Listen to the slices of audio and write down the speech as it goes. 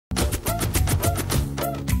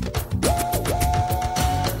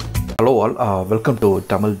Hello all, welcome to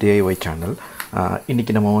Tamil DIY channel.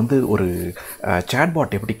 இன்றைக்கி நம்ம வந்து ஒரு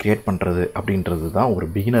chatbot எப்படி க்ரியேட் பண்ணுறது அப்படின்றது தான் ஒரு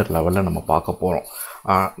பிகினர் லெவலில் நம்ம பார்க்க போகிறோம்.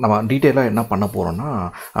 நம்ம டீட்டெயிலாக என்ன பண்ண போகிறோன்னா,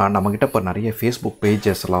 நம்மக்கிட்ட இப்போ நிறைய ஃபேஸ்புக்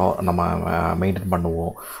பேஜஸ்லாம் நம்ம மெயின்டைன்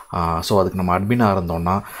பண்ணுவோம். ஸோ அதுக்கு நம்ம அட்மினாக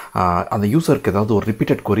இருந்தோம்னா, அந்த யூஸருக்கு ஏதாவது ஒரு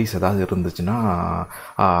ரிப்பீட்டட் கொரிஸ் ஏதாவது இருந்துச்சுன்னா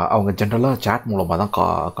அவங்க ஜென்ரலாக சேட் மூலமாக தான்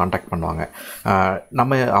காண்டாக்ட் பண்ணுவாங்க.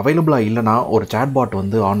 நம்ம அவைலபிளாக இல்லைனா ஒரு chatbot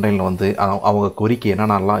வந்து ஆன்லைனில் வந்து அவங்க கொரிக்கு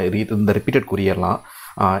என்னென்னலாம் இந்த ரிப்பீட்டட் கொரியர்லாம்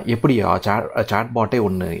எப்படி chatbotே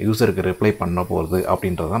ஒன்று யூஸருக்கு ரிப்ளை பண்ண போகிறது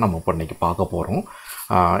அப்படின்றத நம்ம இப்போ இன்றைக்கி பார்க்க போகிறோம்.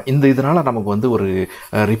 இதனால் நமக்கு வந்து ஒரு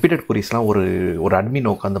ரிப்பீட்டட் கொரிஸ்லாம் ஒரு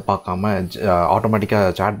அட்மின் உட்காந்து பார்க்காம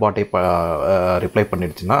ஆட்டோமேட்டிக்காக chatbotே ரிப்ளை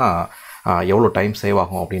பண்ணிடுச்சுன்னா எவ்வளோ டைம் சேவ்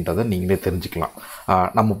ஆகும் அப்படின்றத நீங்களே தெரிஞ்சுக்கலாம்.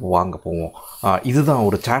 நம்ம இப்போ வாங்க போவோம். இதுதான்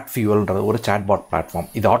ஒரு ChatFuelன்றது ஒரு chatbot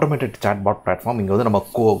பிளாட்ஃபார்ம். இது ஆட்டோமேட்டட் chatbot பிளாட்ஃபார்ம். இங்கே வந்து நம்ம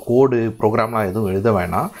கோடு ப்ரோக்ராம்லாம் எதுவும் எழுத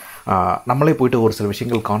வேணாம். நம்மளே போய்ட்டு ஒரு சில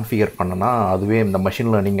விஷயங்கள் கான்ஃபிகர் பண்ணனா அதுவே இந்த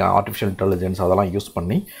மெஷின் லேர்னிங், ஆர்டிஃபிஷியல் இன்டெலிஜென்ஸ் அதெல்லாம் யூஸ்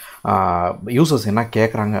பண்ணி யூசர்ஸ் என்ன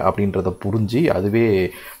கேட்குறாங்க அப்படின்றத புரிஞ்சு அதுவே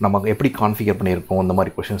நம்ம எப்படி கான்ஃபிகர் பண்ணியிருக்கோம் இந்த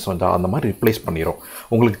மாதிரி கொஷின்ஸ் வந்தால் அந்த மாதிரி ரிப்ளேஸ் பண்ணிடும்.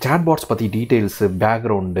 உங்களுக்கு chatbots பற்றி டீட்டெயில்ஸு,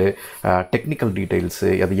 பேக்ரவுண்டு, டெக்னிக்கல் டீட்டெயில்ஸு,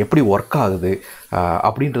 அது எப்படி ஒர்க் ஆகுது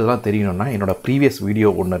அப்படின்றதெல்லாம் தெரியணுன்னா என்னோடய ப்ரீவியஸ் வீடியோ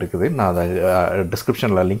ஒன்று இருக்குது. நான் அதை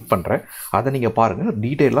டிஸ்கிரிப்ஷனில் லிங்க் பண்ணுறேன். அதை நீங்கள் பாருங்கள்.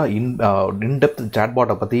 டீட்டெயிலாக இன்டெப்த்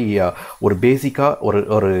chatbotஐ பற்றி ஒரு பேசிக்காக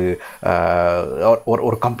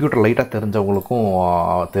ஒரு கம்ப்யூட்டர் லைட்டாக தெரிஞ்சவங்களுக்கும்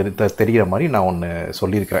தெரிகிற மாதிரி நான் ஒன்று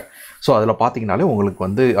சொல்லியிருக்கிறேன். ஸோ அதில் பார்த்தீங்கனாலே உங்களுக்கு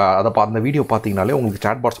வந்து அந்த வீடியோ பார்த்தீங்கனாலே உங்களுக்கு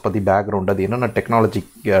chatbots பற்றி பேக்ரவுண்ட், அது என்னென்ன டெக்னாலஜி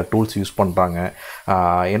டூல்ஸ் யூஸ் பண்ணுறாங்க,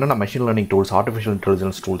 என்னென்ன machine learning tools, artificial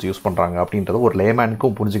intelligence tools use பண்ணுறாங்க அப்படின்றத ஒரு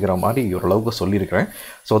லேமேனுக்கும் புரிஞ்சுக்கிற மாதிரி ஓரளவுக்கு சொல்லியிருக்கிறேன்.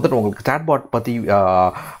 ஸோ தட் உங்களுக்கு chatbot பற்றி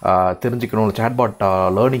தெரிஞ்சுக்கணும், chatbot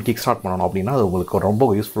லேர்னிங் கிக் ஸ்டார்ட் பண்ணணும் அப்படின்னா அது உங்களுக்கு ரொம்ப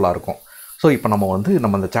யூஸ்ஃபுல்லாக இருக்கும். ஸோ இப்போ நம்ம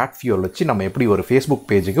அந்த ChatFuel வச்சு நம்ம எப்படி ஒரு ஃபேஸ்புக்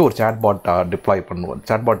பேஜுக்கு ஒரு chatbot டிப்ளாய் பண்ணுவோம்,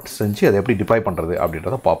 chatbot செஞ்சு அதை எப்படி டிப்ளாய் பண்ணுறது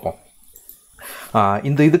அப்படின்றத பார்ப்போம்.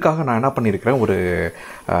 இதுக்காக நான் என்ன பண்ணியிருக்கிறேன்,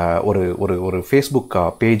 ஒரு ஃபேஸ்புக்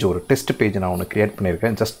பேஜ், ஒரு டெஸ்ட் பேஜ் நான் ஒன்று க்ரியேட்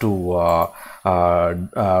பண்ணியிருக்கேன். ஜஸ்ட் டு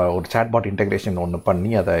ஒரு chatbot இன்டெக்ரேஷன் ஒன்று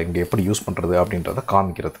பண்ணி அதை இங்கே எப்படி யூஸ் பண்ணுறது அப்படின்றத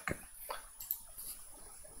காமிக்கிறதுக்கு.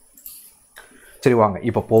 சரி வாங்க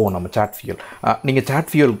இப்போ போவோம் நம்ம ChatFuel. நீங்கள்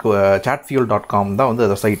chatfuel.com தான் வந்து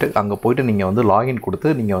அந்த சைட்டு. அங்கே போய்ட்டு நீங்கள் வந்து லாகின் கொடுத்து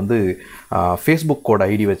நீங்கள் வந்து ஃபேஸ்புக் கோட்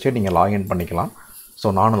ஐடி வச்சு நீங்கள் லாகின் பண்ணிக்கலாம். ஸோ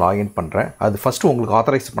நானும் லாகின் பண்ணுறேன். அது ஃபஸ்ட்டு உங்களுக்கு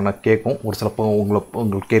ஆத்தரைஸ் பண்ண கேட்கும். ஒரு சில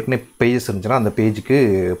உங்களுக்கு ஏற்கனவே பேஜஸ் இருந்துச்சுன்னா அந்த பேஜுக்கு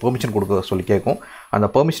பெர்மிஷன் கொடுக்க சொல்லி கேட்கும். அந்த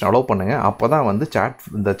பெர்மிஷன் அலோவ் பண்ணுங்கள். அப்போ தான் வந்து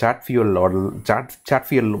இந்த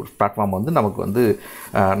ChatFuel பிளாட்ஃபார்ம் வந்து நமக்கு வந்து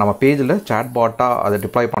நம்ம பேஜில் chatbotஆக அதை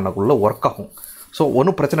டிப்ளாய் பண்ணக்குள்ளே ஒர்க் ஆகும். ஸோ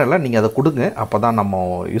ஒன்றும் பிரச்சனை இல்லை, நீங்கள் அதை கொடுங்க, அப்போ தான் நம்ம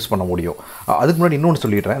யூஸ் பண்ண முடியும். அதுக்கு முன்னாடி இன்னொன்று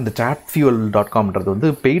சொல்லிடுறேன். இந்த ChatFuel.comன்றது வந்து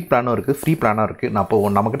பெய்ட் பிளானும் இருக்குது, ஃப்ரீ பிளானும் இருக்குது. நான் இப்போ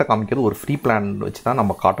நம்மக்கிட்ட காமிக்கிறது ஒரு ஃப்ரீ பிளான் வச்சு தான்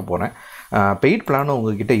நம்ம காட்ட போகிறேன். பெய்ட் பிளானும்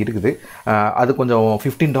உங்கள்கிட்ட இருக்குது. அது கொஞ்சம்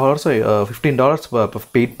 $15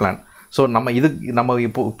 பெய்ட் பிளான். ஸோ நம்ம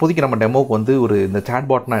இப்போதைக்கு நம்ம டெமோவுக்கு வந்து இந்த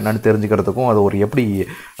chatbotனா என்னென்னு தெரிஞ்சுக்கிறதுக்கும் அது எப்படி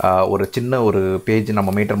ஒரு சின்ன ஒரு பேஜ்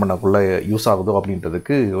நம்ம மெயின்டைன் பண்ணக்குள்ளே யூஸ் ஆகுதோ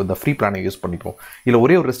அப்படின்றதுக்கு இந்த ஃப்ரீ பிளானை யூஸ் பண்ணிப்போம். இதில்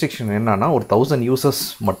ஒரே ஒரு ரெஸ்ட்ரிக்ஷன் என்னென்னா, ஒரு 1000 யூசர்ஸ்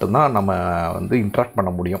மட்டும்தான் நம்ம வந்து இன்ட்ராக்ட்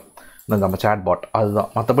பண்ண முடியும் நம்ம chatbot.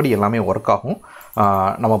 அதுதான், மற்றபடி எல்லாமே ஒர்க் ஆகும்.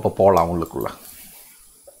 நம்ம இப்போ போகலாம் உள்ளுக்குள்ளே.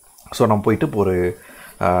 ஸோ நம்ம போயிட்டு இப்போ ஒரு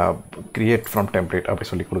கிரியேட் ஃப்ரம் டெம்ப்ளேட்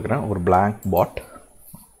அப்படி சொல்லி கொடுக்குறேன். ஒரு blank bot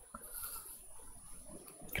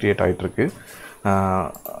க்ரியேட் ஆகிட்டுருக்கு.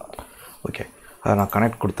 ஓகே, அதை நான்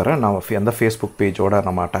கனெக்ட் கொடுத்துறேன். நான் எந்த ஃபேஸ்புக் பேஜோடு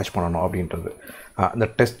நம்ம அட்டாச் பண்ணணும் அப்படின்றது இந்த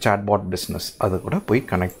டெஸ்ட் chatbot பிஸ்னஸ் அது கூட போய்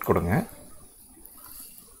கனெக்ட் கொடுங்க.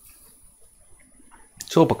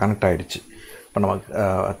 ஸோ இப்போ கனெக்ட் ஆகிடுச்சு. இப்போ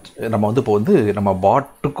நம்ம வந்து நம்ம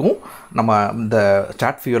பாட்டுக்கும் நம்ம இந்த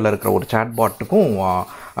ChatFuelல இருக்கிற ஒரு chatbotக்கும்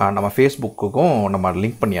நம்ம ஃபேஸ்புக்குக்கும் நம்ம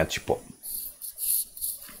லிங்க் பண்ணியாச்சு இப்போது.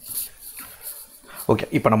 ஓகே,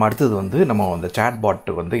 இப்போ நம்ம அடுத்தது வந்து நம்ம அந்த chatbot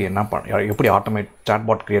வந்து எப்படி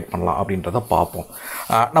chatbot க்ரியேட் பண்ணலாம் அப்படின்றத பார்ப்போம்.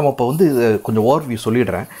 நம்ம இப்போ வந்து கொஞ்சம் ஓவர்வியூ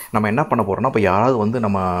சொல்லிடுறேன். நம்ம என்ன பண்ண போகிறோம்னா, இப்போ யாராவது வந்து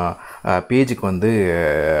நம்ம பேஜுக்கு வந்து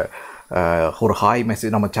ஒரு ஹாய்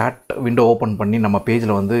மெசேஜ் நம்ம chat விண்டோ ஓப்பன் பண்ணி நம்ம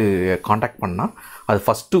பேஜில் வந்து காண்டாக்ட் பண்ணால் அது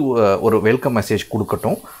ஃபஸ்ட்டு ஒரு வெல்கம் மெசேஜ்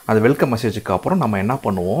கொடுக்கட்டும். அந்த வெல்கம் மெசேஜுக்கு அப்புறம் நம்ம என்ன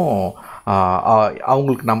பண்ணுவோம்,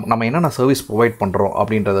 அவங்களுக்கு நம்ம என்னென்ன சர்வீஸ் ப்ரொவைட் பண்ணுறோம்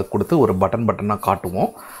அப்படின்றத கொடுத்து ஒரு பட்டனாக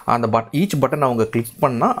காட்டுவோம். அந்த ஈச் பட்டன் அவங்க கிளிக்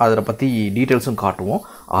பண்ணால் அதை பற்றி டீட்டெயில்ஸும் காட்டுவோம்.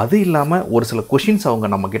 அது இல்லாமல் ஒரு சில கொஷின்ஸ் அவங்க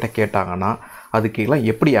நம்மக்கிட்ட கேட்டாங்கன்னா அதுக்கெல்லாம்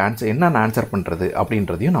எப்படி என்னென்ன ஆன்சர் பண்ணுறது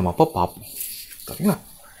அப்படின்றதையும் நம்ம அப்போ பார்ப்போம். சரிங்களா?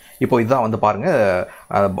 இப்போ இதுதான் வந்து பாருங்கள்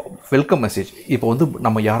வெல்கம் மெசேஜ். இப்போ வந்து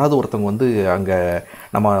நம்ம யாராவது ஒருத்தவங்க வந்து அங்கே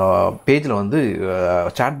நம்ம பேஜில் வந்து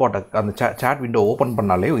chatbot அந்த chat விண்டோ ஓப்பன்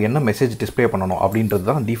பண்ணாலே என்ன மெசேஜ் டிஸ்பிளே பண்ணணும் அப்படின்றது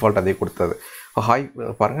தான் டிஃபால்ட் அதே கொடுத்தது. ஹாய்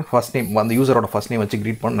பாருங்கள், ஃபர்ஸ்ட் நேம் அந்த யூசரோட ஃபர்ஸ்ட் நேம் வச்சு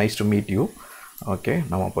க்ரீட் பண்ண nice to meet you. Okay,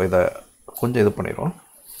 நம்ம இப்போ இதை கொஞ்சம் இது பண்ணிடுவோம்.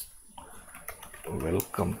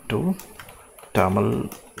 Welcome to Tamil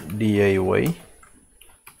DIY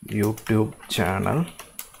YouTube channel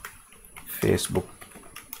Facebook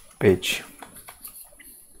page.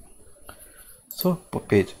 So இப்போ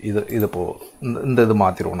பேஜ் இது இப்போது இந்த இது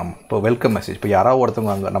மாற்றிடுவோம். நம்ம இப்போ வெல்கம் மெசேஜ், இப்போ யாராவது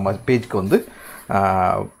ஒருத்தவங்க அங்கே நம்ம பேஜுக்கு வந்து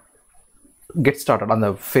கெட் ஸ்டார்டட் அந்த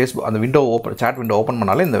ஃபேஸ்புக் அந்த window open chat window open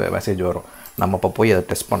பண்ணாலே இந்த மெசேஜ் வரும். நம்ம இப்போ போய் அதை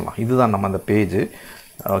டெஸ்ட் பண்ணலாம். இதுதான் நம்ம அந்த பேஜு.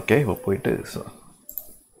 ஓகே, இப்போ போயிட்டு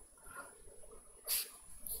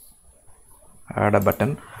add a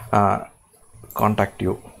button contact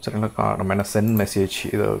you, சரிங்களா? நம்ம என்ன சென்ட் மெசேஜ்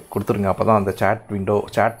இதை கொடுத்துருங்க. அப்போ தான் அந்த சேட் விண்டோ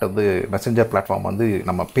சேட் வந்து மெசேஞ்சர் பிளாட்ஃபார்ம் வந்து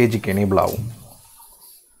நம்ம பேஜுக்கு எனேபிள் ஆகும்.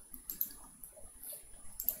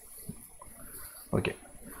 ஓகே,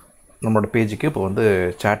 நம்மளோட பேஜுக்கு இப்போ வந்து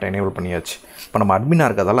சேட் எனேபிள் பண்ணியாச்சு. இப்போ நம்ம அட்மினாக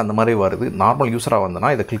இருக்கிறதால அந்த மாதிரி வருது. நார்மல் யூஸராக வந்தோன்னா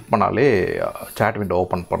இதை கிளிக் பண்ணாலே சேட் விண்டோ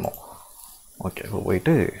ஓப்பன் பண்ணோம். ஓகே, இப்போ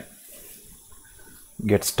போயிட்டு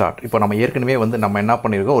கெட் ஸ்டார்ட். இப்போ நம்ம ஏற்கனவே வந்து நம்ம என்ன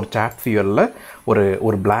பண்ணியிருக்கோம், ஒரு சேட் ஃபியூவலில்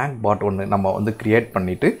ஒரு பிளாங்க் பாட் ஒன்று நம்ம வந்து க்ரியேட்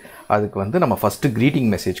பண்ணிவிட்டு அதுக்கு வந்து நம்ம ஃபஸ்ட்டு க்ரீட்டிங்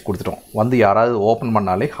மெசேஜ் கொடுத்துட்டோம். வந்து யாராவது ஓப்பன்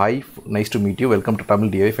பண்ணாலே high, nice to meet you, welcome to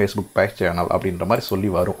Tamil DI Facebook page channel அப்படின்ற மாதிரி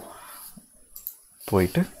சொல்லி வரும்.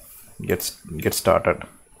 போயிட்டு கெட் ஸ்டார்டட்.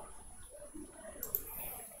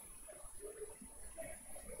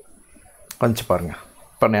 வந்துச்சு பாருங்கள்.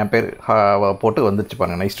 இப்போ என் பேர் போட்டு வந்துடுச்சு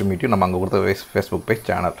பாருங்கள், நைஸ் டு மீட் யூ, நம்ம அங்கே கொடுத்த ஃபேஸ்புக் பேஜ்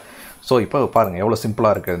சேனல். ஸோ இப்போ பாருங்கள் எவ்வளோ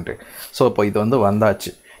சிம்பிளாக இருக்குதுன்ட்டு. ஸோ இப்போ இது வந்து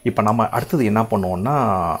வந்தாச்சு. இப்போ நம்ம அடுத்தது என்ன பண்ணுவோன்னா,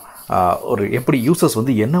 ஒரு எப்படி யூசர்ஸ்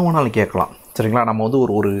வந்து என்ன வேணாலும் கேட்கலாம், சரிங்களா? நம்ம வந்து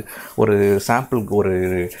ஒரு சாம்பிளுக்கு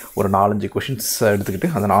ஒரு 4-5 கொஷின்ஸ்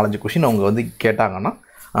எடுத்துக்கிட்டு அந்த 4-5 கொஷின் அவங்க வந்து கேட்டாங்கன்னா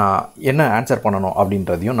என்ன ஆன்சர் பண்ணணும்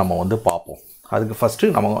அப்படின்றதையும் நம்ம வந்து பார்ப்போம். அதுக்கு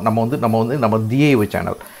ஃபஸ்ட்டு நம்ம டிஐஒய்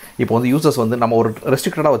சேனல் இப்போ வந்து யூசர்ஸ் வந்து நம்ம ஒரு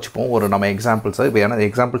ரெஸ்ட்ரிக்டடாக வச்சுப்போம். ஒரு நம்ம எக்ஸாம்பிள்ஸை இப்போ ஏன்னா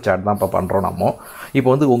எக்ஸாம்பிள் சேட் தான் இப்போ பண்ணுறோம். நம்ம இப்போ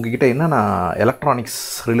வந்து உங்ககிட்ட என்னென்ன எலக்ட்ரானிக்ஸ்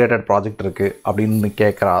ரிலேட்டட் ப்ராஜெக்ட் இருக்குது அப்படின்னு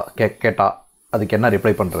கேட்டால் அதுக்கு என்ன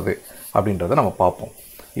ரிப்ளை பண்ணுறது அப்படின்றத நம்ம பார்ப்போம்.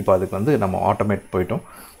 இப்போ அதுக்கு வந்து நம்ம ஆட்டோமேட் போய்ட்டோம்.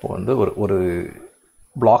 இப்போ வந்து ஒரு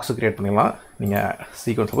பிளாக்ஸு க்ரியேட் பண்ணிடலாம். நீங்கள்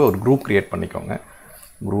சீக்வன்ஸ் போய் ஒரு குரூப் க்ரியேட் பண்ணிக்கோங்க.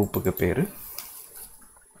 குரூப்புக்கு பேர்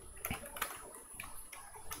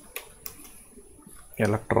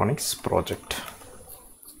எலக்ட்ரானிக்ஸ் ப்ராஜெக்ட்.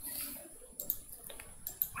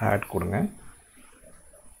 ஆட் கொடுங்க.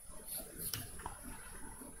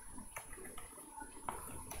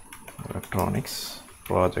 Electronics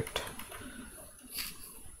project.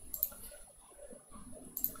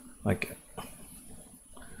 ஓகே,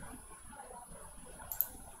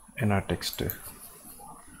 என்ன text?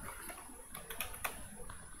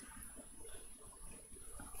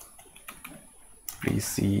 Please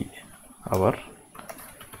see our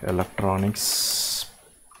electronics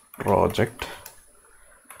project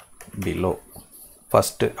below.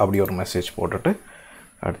 First அப்படி ஒரு மெசேஜ் போட்டுட்டு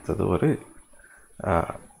அடுத்தது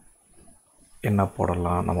என்ன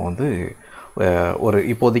போடலாம், நம்ம வந்து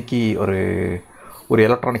இப்போதைக்கு ஒரு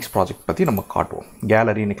எலக்ட்ரானிக்ஸ் ப்ராஜெக்ட் பற்றி நம்ம காட்டுவோம்.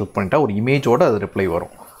 கேலரின்னு கிளிக் பண்ணிட்டா ஒரு இமேஜோடு அது ரிப்ளை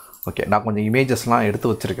வரும். ஓகே, நான் கொஞ்சம் இமேஜஸ்லாம்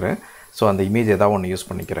எடுத்து வச்சுருக்கிறேன். ஸோ அந்த இமேஜ் ஏதாவது ஒன்று யூஸ்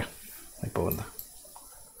பண்ணிக்கிறேன். இப்போ வந்து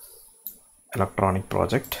எலக்ட்ரானிக்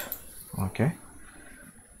ப்ராஜெக்ட். ஓகே,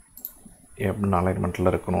 எப்படி அலைன்மெண்ட்டில்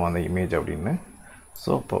இருக்கணும் அந்த இமேஜ் அப்படின்னு.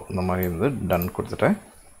 ஸோ இப்போ இந்த மாதிரி வந்து டன் கொடுத்துட்டேன்.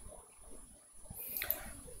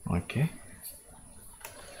 Okay,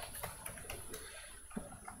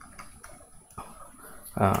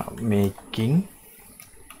 making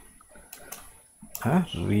a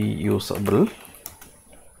reusable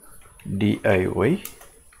DIY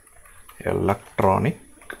electronic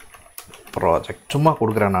project. சும்மா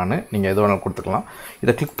கொடுக்குறேன் நான், நீங்கள் எது வேணாலும் கொடுத்துக்கலாம்.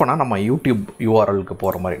 இதை கிளிக் பண்ணால் நம்ம யூடியூப் யூஆர்எலுக்கு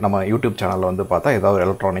போகிற மாதிரி நம்ம யூடியூப் சேனலில் வந்து பார்த்தா ஏதாவது ஒரு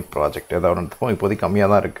எலக்ட்ரானிக் ப்ராஜெக்ட் ஏதாவது ஒன்று எடுத்துப்போம். இப்போதைக்கு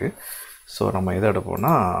கம்மியாக தான் இருக்குது. ஸோ நம்ம எதை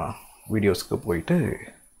எடுப்போம்னா வீடியோஸ்க்கு போயிட்டு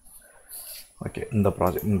ஓகே இந்த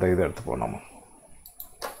இதை எடுத்துப்போம். நம்ம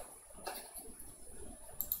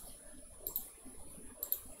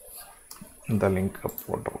இந்த லிங்க்கை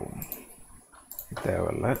போட்டுருவோம்,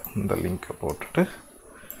 தேவையில்லை. இந்த லிங்க்கை போட்டுட்டு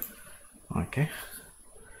okay,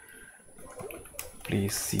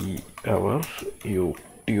 please see our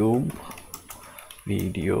YouTube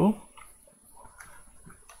video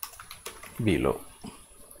below.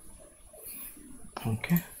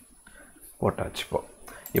 Okay, போட்டாச்சு.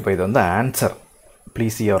 இப்போ இது வந்து answer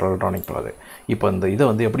please see our electronic project. இப்போ இந்த இதை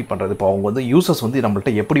வந்து எப்படி பண்ணுறது, இப்போ அவங்க வந்து யூசர்ஸ் வந்து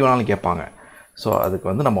நம்மள்ட்ட எப்படி வேணாலும் கேட்பாங்க. ஸோ அதுக்கு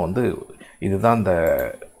வந்து நம்ம வந்து இதுதான் இந்த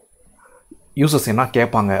யூசர்ஸ் என்ன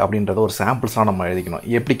கேட்பாங்க அப்படின்றத ஒரு சாம்பிள்ஸாக நம்ம எழுதிக்கணும்.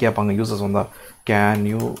 எப்படி கேட்பாங்க யூசர்ஸ் வந்தால், can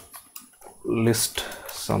you list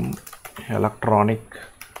some electronic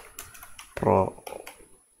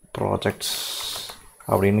projects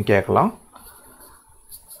அப்படின்னு கேட்கலாம்.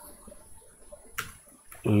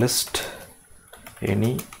 List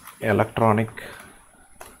any electronic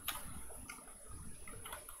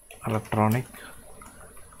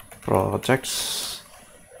projects.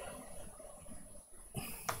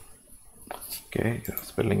 Okay,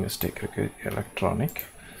 spelling mistake இருக்கு. Electronic.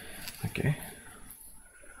 Okay.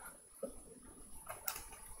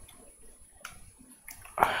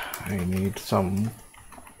 I need some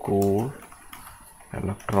cool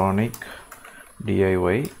electronic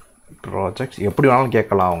DIY projects. எப்படி வேணாலும்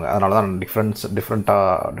கேட்கலாம் அவங்க. அதனால தான்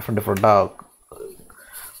டிஃப்ரெண்ட்டாக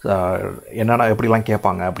என்னென்ன எப்படிலாம்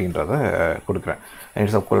கேட்பாங்க அப்படின்றத கொடுக்குறேன்.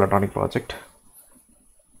 It's a cool electronic project.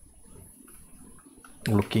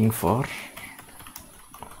 Looking for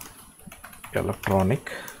electronic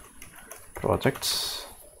projects.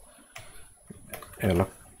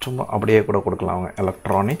 சும்மா அப்படியே கூட கொடுக்கலாம் அவங்க.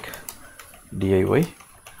 Electronic DIY.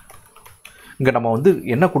 இங்கே நம்ம வந்து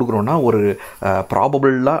என்ன கொடுக்குறோன்னா ஒரு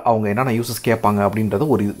ப்ராபபிளாக அவங்க என்னென்ன யூசஸ் கேட்பாங்க அப்படின்றத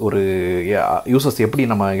ஒரு யூசஸ் எப்படி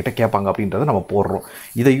நம்ம கிட்ட கேட்பாங்க அப்படின்றத நம்ம போடுறோம்.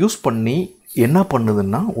 இதை யூஸ் பண்ணி என்ன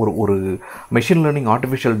பண்ணுதுன்னா ஒரு machine learning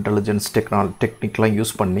artificial intelligence டெக்னிக்லாம்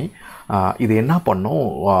use பண்ணி இது என்ன பண்ணும்,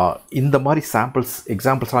 இந்த மாதிரி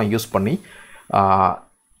எக்ஸாம்பிள்ஸ்லாம் யூஸ் பண்ணி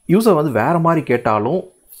யூசர் வந்து வேறு மாதிரி கேட்டாலும்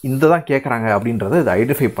இந்த தான் கேட்குறாங்க அப்படின்றத இது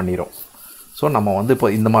ஐடென்டிஃபை பண்ணிடும். ஸோ நம்ம வந்து இப்போ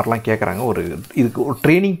இந்த மாதிரிலாம் கேட்குறாங்க. இதுக்கு ஒரு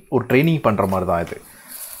ட்ரைனிங் பண்ணுற மாதிரி தான் இது.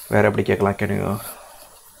 வேறு எப்படி கேட்கலாம் கேட்குங்க.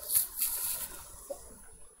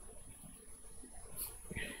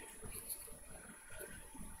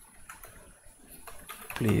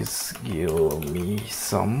 Please give me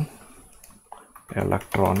some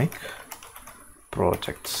electronic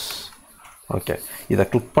projects. Okay, இதை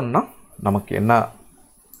கிளிக் பண்ணால் நமக்கு என்ன,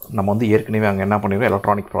 நம்ம வந்து ஏற்கனவே அங்கே என்ன பண்ணிடுறோம்,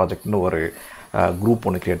 எலக்ட்ரானிக் ப்ராஜெக்ட்னு ஒரு குரூப்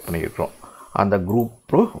ஒன்று க்ரியேட் பண்ணியிருக்கிறோம். அந்த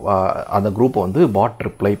குரூப்பை வந்து பாட்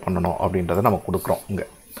ரிப்ளை பண்ணணும் அப்படின்றத நம்ம கொடுக்குறோம்.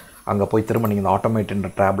 அங்கே போய் திரும்ப நீங்கள் இந்த ஆட்டோமேட்ன்ற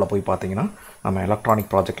டேப்பில் போய் பார்த்தீங்கன்னா நம்ம எலக்ட்ரானிக்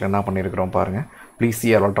ப்ராஜெக்டில் என்ன பண்ணியிருக்கிறோம் பாருங்கள். Please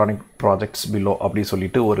C electronic projects below அப்படி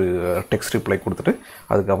சொல்லிட்டு ஒரு டெக்ஸ்ட் ரிப்ளை கொடுத்துட்டு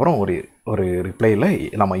அதுக்கப்புறம் ஒரு ரிப்ளையில்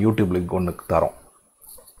நம்ம யூடியூப் லிங்க் ஒன்றுக்கு தரோம்.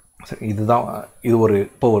 சரி, இதுதான் இது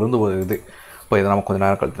இப்போ ஒரு இது. இப்போ இதை நம்ம கொஞ்சம்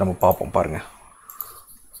நேரம் கழித்து நம்ம பார்ப்போம் பாருங்கள்.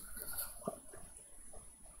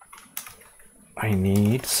 I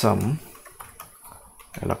need some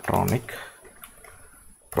electronic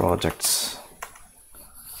projects.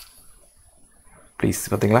 Please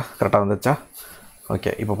பார்த்தீங்களா, கரெக்டாக வந்துச்சா?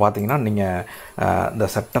 ஓகே, இப்போ பார்த்தீங்கன்னா நீங்கள் இந்த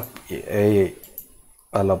செட்டப் ஏஐ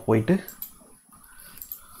அதில் போயிட்டு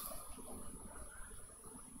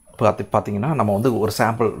பார்த்தீங்கன்னா நம்ம வந்து ஒரு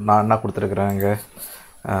சாம்பிள் நான் என்ன கொடுத்துருக்குறேங்க.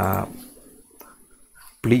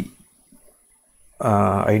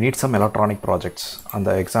 I need some electronic projects அந்த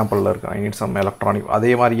எக்ஸாம்பிளில் இருக்குது. ஐ நீட் சம் எலக்ட்ரானிக்,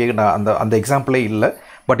 அதே மாதிரியே நான் அந்த எக்ஸாம்பிளே இல்லை,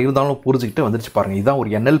 பட் இருந்தாலும் புரிஞ்சுக்கிட்டு வந்துருச்சு பாருங்கள். இதுதான் ஒரு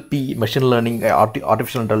NLP machine learning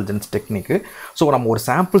artificial intelligence டெக்னிக்கு. So நம்ம ஒரு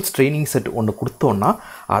சாம்பிள்ஸ் ட்ரைனிங் செட் ஒன்று கொடுத்தோன்னா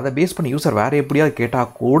அதை பேஸ் பண்ணி யூசர் வேறு எப்படியாவது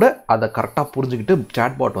கேட்டால் கூட அதை கரெக்டாக புரிஞ்சுக்கிட்டு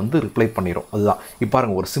சாட்பாட் வந்து ரிப்ளை பண்ணிடும். அதுதான் இப்போ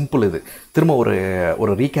பாருங்கள் ஒரு சிம்பிள் இது. திரும்ப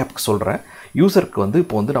ஒரு ரீகேப்க்கு சொல்கிறேன். யூசருக்கு வந்து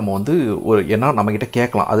இப்போ வந்து நம்ம வந்து ஏன்னா நம்மக்கிட்ட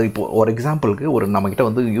கேட்கலாம். அது இப்போ ஒரு எக்ஸாம்பிளுக்கு நம்மக்கிட்ட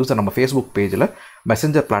வந்து யூசர் நம்ம ஃபேஸ்புக் பேஜில்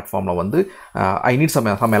மெசஞ்சர் பிளாட்ஃபார்மில் வந்து I need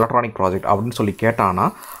some electronic project அப்படின்னு சொல்லி கேட்டானா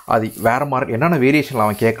அது வேறு மாதிரி என்னென்ன வேரியேஷனில்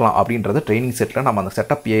அவன் கேட்கலாம் அப்படின்றத ட்ரைனிங் செட்டில் நம்ம அந்த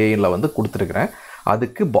செட்டப் ஏஐயில் வந்து கொடுத்துருக்குறேன்.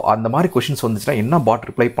 அதுக்கு அந்த மாதிரி கொஷின்ஸ் வந்துச்சுன்னா என்ன பாட்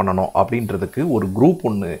ரிப்ளை பண்ணணும் அப்படின்றதுக்கு ஒரு குரூப்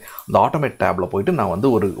ஒன்று இந்த ஆட்டோமேட் டேப்பில் போய்ட்டு நான் வந்து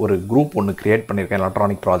ஒரு குரூப் ஒன்று க்ரியேட் பண்ணியிருக்கேன்.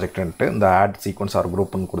 எலக்ட்ரானிக் ப்ராஜெக்ட்ன்ட்டு இந்த ஆட் சீக்வன்ஸ் ஆர்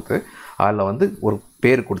குரூப்னு கொடுத்து அதில் வந்து ஒரு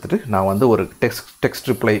பேர் கொடுத்துட்டு நான் வந்து ஒரு டெக்ஸ்ட்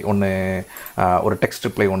ரிப்ளை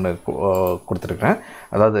ஒன்று கொடுத்துருக்குறேன்.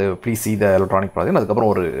 அதாவது please see the electronic project.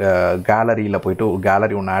 அதுக்கப்புறம் ஒரு கேலரியில் போய்ட்டு ஒரு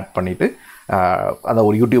கேலரி ஒன்று ஆட் பண்ணிவிட்டு அதை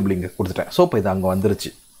ஒரு யூடியூப் லிங்க் கொடுத்துட்டேன். ஸோ இப்போ இது அங்கே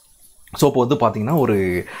வந்துருச்சு. ஸோ இப்போ வந்து பார்த்திங்கன்னா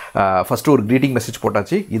ஃபஸ்ட்டு ஒரு க்ரீட்டிங் மெசேஜ்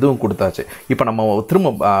போட்டாச்சு, இதுவும் கொடுத்தாச்சு. இப்போ நம்ம திரும்ப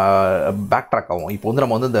பேக் ட்ராக் ஆகும். இப்போ வந்து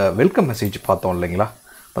நம்ம வந்து இந்த வெல்கம் மெசேஜ் பார்த்தோம் இல்லைங்களா.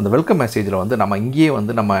 அந்த வெல்கம் மெசேஜில் வந்து நம்ம இங்கேயே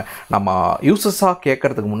வந்து நம்ம யூசஸாக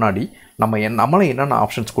கேட்குறதுக்கு முன்னாடி நம்மளே என்னென்ன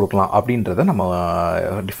ஆப்ஷன்ஸ் கொடுக்கலாம் அப்படின்றத நம்ம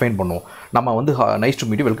டிஃபைன் பண்ணுவோம். நம்ம வந்து nice to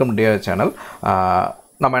meet you, welcome to channel.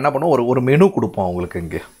 நம்ம என்ன பண்ணுவோம், ஒரு மெனு கொடுப்போம் அவங்களுக்கு.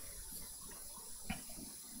 இங்கே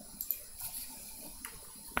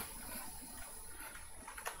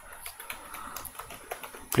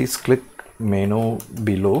please click menu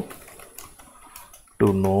below to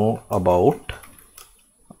know about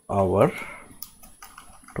our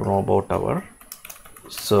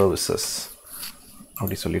services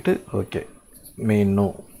அப்படி சொல்லிட்டு ஓகே மெனு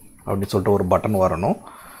அப்படின்னு சொல்லிட்டு ஒரு பட்டன் வரணும்.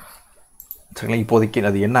 சரிங்களா. இப்போதைக்கு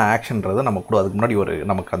அது என்ன ஆக்ஷன்றதை நம்ம கூட அதுக்கு முன்னாடி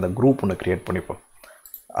நமக்கு அந்த குரூப் ஒன்று க்ரியேட் பண்ணிப்போம்.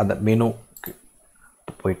 அந்த மெனுக்கு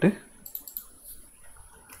போயிட்டு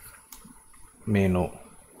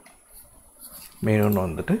மெனுன்னு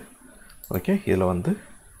வந்துட்டு ஓகே இதில் வந்து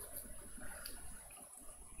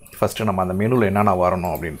ஃபஸ்ட்டு நம்ம அந்த மெனுவில் என்னென்ன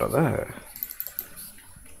வரணும் அப்படின்றத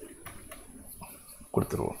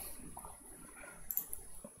கொடுத்துருவோம்.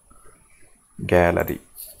 கேலரி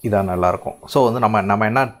இதான் நல்லாயிருக்கும். ஸோ வந்து நம்ம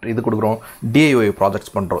என்ன இது கொடுக்குறோம், டிஐஒய்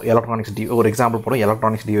ப்ராஜெக்ட்ஸ் பண்ணுறோம். எலக்ட்ரானிக்ஸ் ஒரு எக்ஸாம்பிள் போகிறோம்,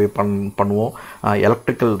 எலக்ட்ரானிக்ஸ் டிஐஒய் பண்ணுவோம்,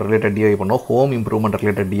 எலக்ட்ரிக்கல் ரிலேட்டட் டிஐஒய் பண்ணுவோம், ஹோம் இம்ப்ரூவ்மெண்ட்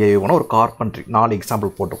ரிலேட்டட் டிஐஒய் பண்ணுவோம், ஒரு கார்பென்ட்ரி 4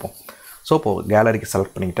 எக்ஸாம்பிள் போட்டுப்போம். ஸோ இப்போது கேலரிக்கு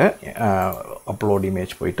செலக்ட் பண்ணிக்கிட்டேன். அப்லோட்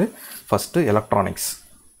இமேஜ் போயிட்டு ஃபஸ்ட்டு எலக்ட்ரானிக்ஸ்,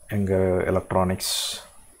 எங்கள் எலக்ட்ரானிக்ஸ்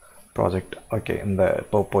ப்ராஜெக்ட். ஓகே, இந்த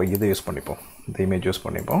இப்போ இது யூஸ் பண்ணிப்போம், இந்த இமேஜ் யூஸ்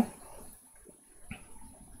பண்ணிப்போம்.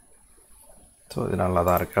 ஸோ இது நல்லா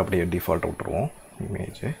தான் இருக்குது, அப்படியே டிஃபால்ட் விட்டுருவோம்.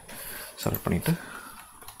 இமேஜை செலக்ட் பண்ணிவிட்டு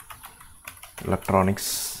electronics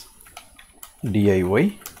DIY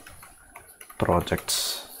projects,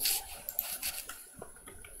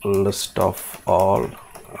 list of all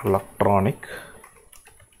electronic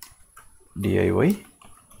DIY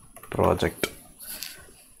project.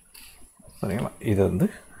 சரிங்களா, இது வந்து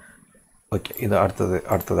ஓகே. இது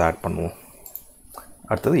அடுத்தது ஆட் பண்ணுவோம்.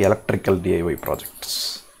 அடுத்தது electrical DIY projects.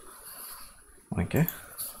 Okay,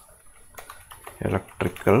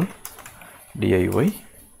 electrical DIY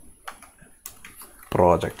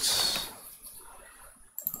projects,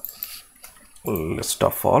 list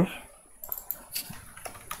of all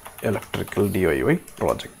electrical DIY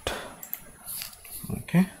project.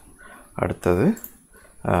 Okay, அடுத்தது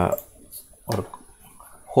ஒரு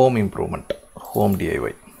home improvement, home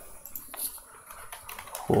DIY,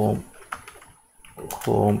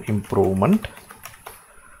 home improvement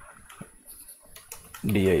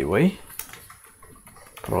DIY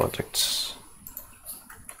projects,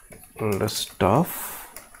 list of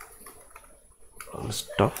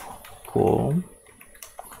home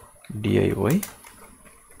DIY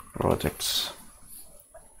projects.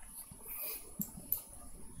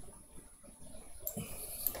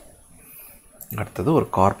 அடுத்தது ஒரு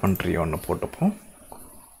கார்பென்ட்ரி ஒன்று போட்டுப்போம்.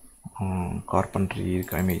 கார்பென்ட்ரி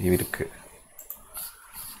இருக்கு,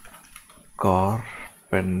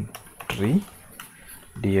 carpentry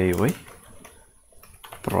DIY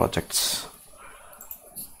projects,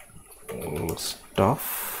 list of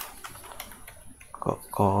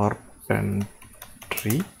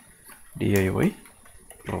carpentry DIY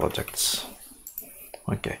projects.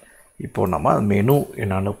 Okay, இப்போ நம்ம menu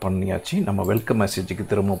என்னென்னு பண்ணியாச்சு. நம்ம வெல்கம் மெசேஜுக்கு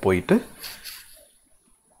திரும்ப போயிட்டு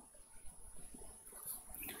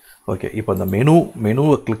ஓகே, இப்போ அந்த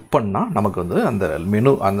மெனுவை கிளிக் பண்ணால் நமக்கு வந்து அந்த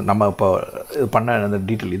மெனு, அந்த நம்ம இப்போ பண்ண அந்த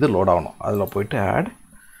டீட்டெயில் இது லோட் ஆகணும். அதில் போயிட்டு ஆட்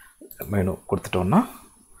மெனு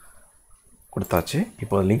கொடுத்தாச்சு.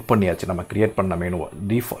 இப்போ லிங்க் பண்ணியாச்சு நம்ம க்ரியேட் பண்ண மெனுவை.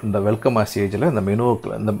 இந்த வெல்கம் மெசேஜில் இந்த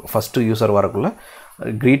மெனுவுக்கு இந்த ஃபஸ்ட்டு யூஸர் வரக்குள்ளே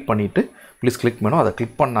க்ரீட் பண்ணிவிட்டு ப்ளீஸ் கிளிக் மெனு, அதை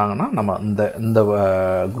கிளிக் பண்ணாங்கன்னா நம்ம இந்த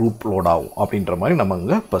குரூப் லோட் ஆகும் அப்படின்ற மாதிரி நம்ம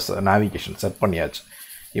இங்கே இப்போ நேவிகேஷன் செட் பண்ணியாச்சு.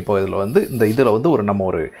 இப்போ இதில் வந்து நம்ம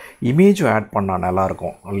ஒரு இமேஜும் ஆட் பண்ணால்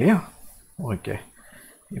நல்லாயிருக்கும் இல்லையா? ஓகே,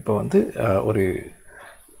 இப்போ வந்து ஒரு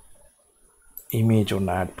இமேஜ்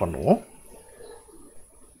ஒன்று ஆட் பண்ணுவோம்.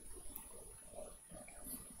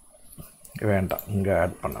 வேண்டாம், இங்கே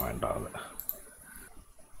ஆட் பண்ண வேண்டாம். அது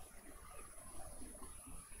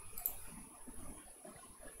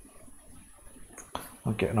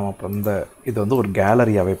ஓகே, நம்ம இப்போ இது வந்து ஒரு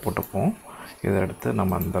கேலரியாகவே போட்டுப்போம். இதை எடுத்து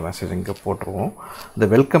நம்ம அந்த மெசேஜ் இங்கே போட்டுருவோம். இந்த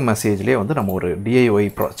வெல்கம் மெசேஜ்லேயே வந்து நம்ம ஒரு டிஐஒய்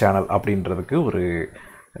சேனல் அப்படின்றதுக்கு ஒரு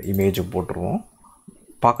இமேஜை போட்டுருவோம்.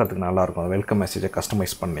 பார்க்குறதுக்கு நல்லாயிருக்கும். அந்த வெல்கம் மெசேஜை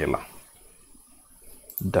கஸ்டமைஸ் பண்ணிடலாம்.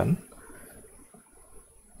 டன்.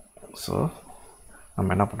 ஸோ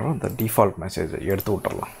நம்ம என்ன பண்ணுறோம், இந்த டிஃபால்ட் மெசேஜை எடுத்து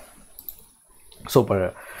விட்டுறலாம். ஸோ இப்போ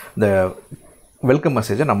இந்த வெல்கம்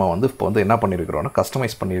மெசேஜை நம்ம வந்து இப்போ வந்து என்ன பண்ணியிருக்கிறோன்னா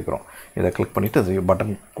கஸ்டமைஸ் பண்ணியிருக்கிறோம். இதை கிளிக் பண்ணிவிட்டு அது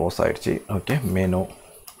பட்டன் க்ளோஸ் ஆகிடுச்சு. Okay, menu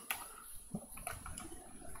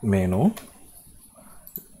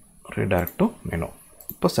redirect to menu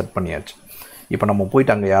இப்போ செட் பண்ணியாச்சு. இப்போ நம்ம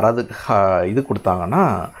போயிட்டு அங்கே யாராவது இது கொடுத்தாங்கன்னா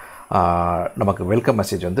நமக்கு வெல்கம்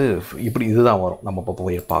மெசேஜ் வந்து இப்படி இதுதான் வரும். நம்ம இப்போ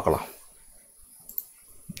போய் பார்க்கலாம்.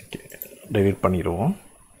 ஓகே, டெலீட் பண்ணிடுவோம்.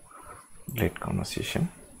 டெலீட் கான்வர்சேஷன்,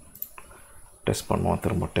 டெஸ்ட் பண்ணுவோம்.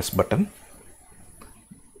 திரும்ப டெஸ்ட் பட்டன்,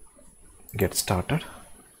 கெட் ஸ்டார்டட்.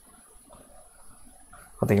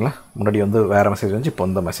 பார்த்தீங்களா, முன்னாடி வந்து வேறு மெசேஜ் வந்துச்சு, இப்போ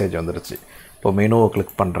இந்த மெசேஜ் வந்துடுச்சு. இப்போ மெனுவை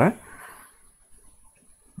கிளிக் பண்ணுறேன்.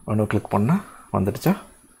 மெனு கிளிக் பண்ணால் வந்துடுச்சா?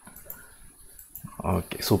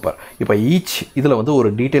 Okay, super. இப்போ இதில் வந்து ஒரு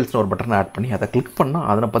டீட்டெயில்ஸ்னு ஒரு பட்டன் ஆட் பண்ணி அதை கிளிக் பண்ணால்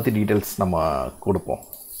அதனை பற்றி டீட்டெயில்ஸ் நம்ம கொடுப்போம்.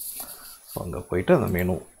 ஸோ அங்கே போயிட்டு அந்த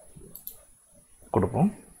மெனு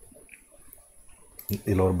கொடுப்போம்.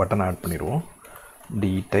 இதில் ஒரு பட்டன் ஆட் பண்ணிடுவோம்.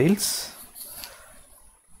 டீட்டெயில்ஸ்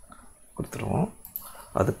கொடுத்துருவோம்.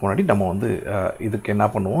 அதுக்கு முன்னாடி நம்ம வந்து இதுக்கு என்ன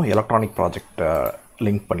பண்ணுவோம், எலக்ட்ரானிக் ப்ராஜெக்ட்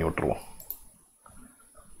லிங்க் பண்ணி விட்ருவோம்.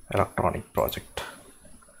 Electronic project.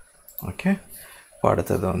 ஓகே, இப்போ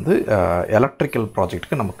அடுத்தது வந்து எலக்ட்ரிக்கல்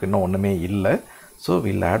ப்ராஜெக்ட்டுக்கு நமக்கு இன்னும் ஒன்றுமே இல்லை. So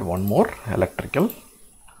will add one more electrical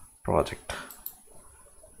project.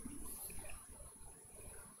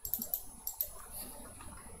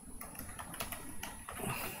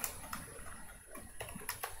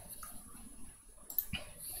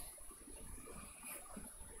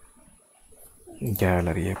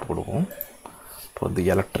 கேலரியை போடுவோம். இப்போ வந்து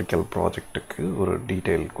எலக்ட்ரிக்கல் ப்ராஜெக்ட்டுக்கு ஒரு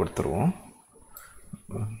டீட்டெயில் கொடுத்துருவோம்.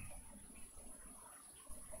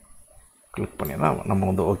 கிளிக் பண்ணி தான் நம்ம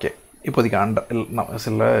வந்து ஓகே இப்போதைக்கு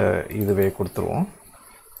சில இதுவே கொடுத்துருவோம்.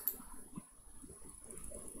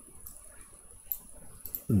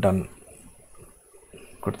 டன்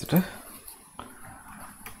கொடுத்துட்டு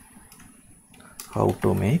how to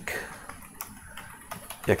make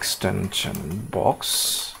extension box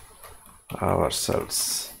ourselves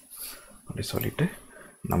அப்படி சொல்லிட்டு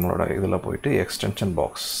நம்மளோட இதில் போயிட்டு எக்ஸ்டென்ஷன்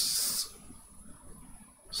பாக்ஸ்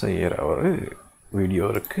செய்கிற ஒரு வீடியோ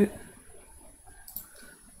இருக்குது.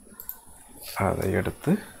 அதை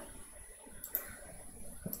எடுத்து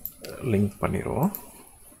லிங்க் பண்ணிடுவோம்.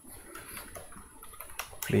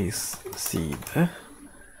 Please see the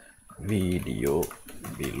video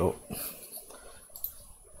below.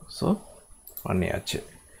 So பண்ணியாச்சு.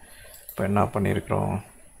 இப்போ என்ன பண்ணியிருக்கிறோம்,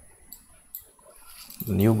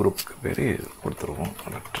 நியூ குரூப்புக்கு பேர் கொடுத்துருவோம்,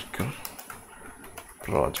 எலக்ட்ரிக்கல்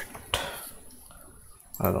ப்ராஜெக்ட்.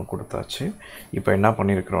 அதுவும் கொடுத்தாச்சு. இப்போ என்ன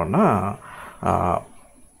பண்ணியிருக்கிறோன்னா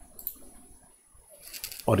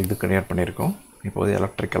ஒரு இது கிரியேட் பண்ணியிருக்கோம். இப்போது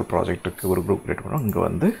எலக்ட்ரிக்கல் ப்ராஜெக்ட்டுக்கு ஒரு குரூப் கிரியேட் பண்ணோம். இங்கே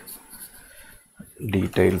வந்து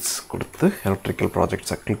டீட்டெயில்ஸ் கொடுத்து எலக்ட்ரிக்கல்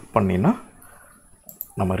ப்ராஜெக்ட்ஸை கிளிக் பண்ணினா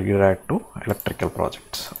நம்ம ரீடைரக்ட் டு எலக்ட்ரிக்கல்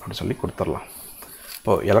ப்ராஜெக்ட்ஸ் அப்படி சொல்லி கொடுத்துடலாம்.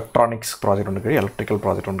 இப்போது எலக்ட்ரானிக்ஸ் ப்ராஜெக்ட் ஒன்று எலக்ட்ரிக்கல்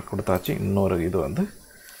ப்ராஜெக்ட் ஒன்று கொடுத்தாச்சு. இன்னொரு இது வந்து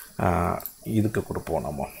இதுக்கு கொடுப்போம்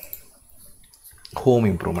நம்ம ஹோம்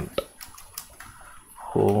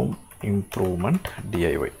இம்ப்ரூவ்மெண்ட்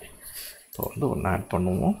டிஐஒய். இப்போ வந்து ஒன்று ஆட்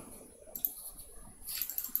பண்ணுவோம்,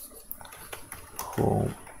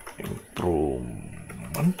 ஹோம்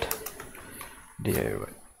இம்ப்ரூவ்மெண்ட்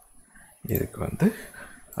டிஐஒய். இதுக்கு வந்து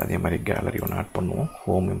அதே மாதிரி கேலரி ஒன்று ஆட் பண்ணுவோம்.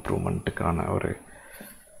 ஹோம் இம்ப்ரூவ்மெண்ட்டுக்கான ஒரு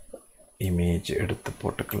இமேஜ் எடுத்து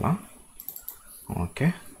போட்டுக்கலாம். Okay,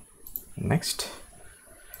 next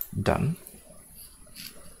ton.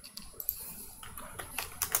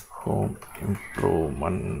 Home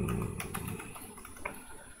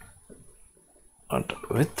improvement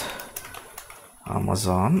with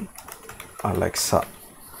Amazon Alexa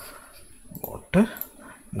போட்டு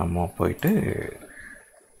நம்ம போயிட்டு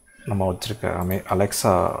நம்ம வச்சுருக்க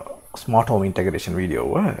அலெக்ஸா ஸ்மார்ட் ஹோம் இன்டெகிரேஷன்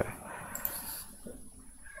வீடியோவை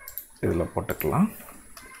இதில் போட்டுக்கலாம்.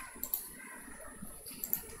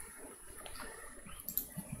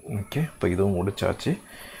 ஓகே, இப்போ இதுவும் முடிச்சாச்சு.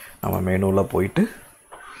 நம்ம மெனுவில் போயிட்டு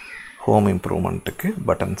ஹோம் இம்ப்ரூவ்மெண்ட்டுக்கு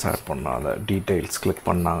பட்டன்ஸ் ஆட் பண்ணோம். அதை டீட்டெயில்ஸ் கிளிக்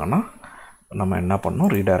பண்ணாங்கன்னா நம்ம என்ன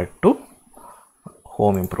பண்ணோம், redirect to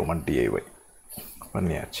home improvement DIY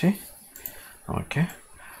பண்ணியாச்சு. ஓகே,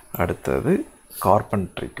 அடுத்தது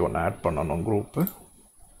கார்பென்ட்ரிக்கு ஒன்று ஆட் பண்ணணும் group.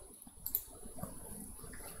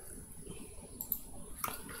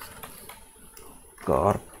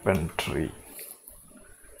 Carpentry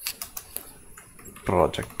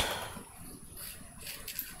project.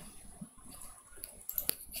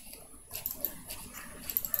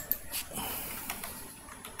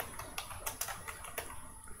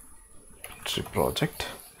 Project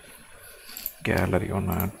gallery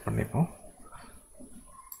ஒன்று ஆட் பண்ணிப்போம்.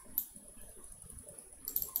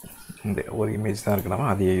 இந்த ஒரு இமேஜ் தான் இருக்கு, நம்ம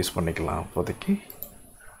அதையே யூஸ் பண்ணிக்கலாம் அப்போதைக்கு.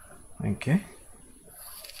 Okay,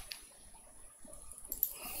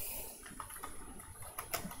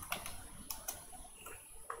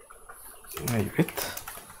 with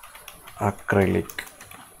acrylic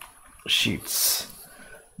sheets.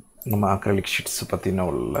 நம்ம அக்ரைலிக் ஷீட்ஸ் பற்றின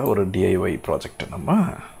உள்ள ஒரு டிஐஒய் ப்ராஜெக்டை நம்ம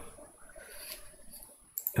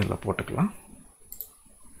இதில் போட்டுக்கலாம்.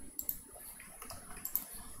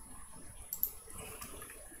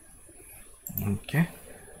 ஓகே,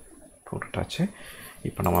 போட்டுட்டாச்சு.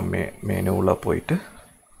 இப்போ நம்ம மெனுவில் போயிட்டு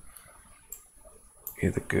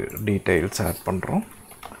இதுக்கு டீட்டெயில்ஸ் ஆட் பண்ணுறோம்.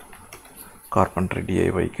 Carpentry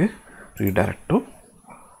டிஐஒய்க்கு redirect to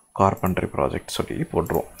carpentry project சொல்லி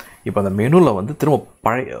போட்டுருவோம். இப்போ அந்த மெனுவில் வந்து திரும்ப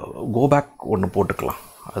பழைய கோபேக் ஒன்று போட்டுக்கலாம்.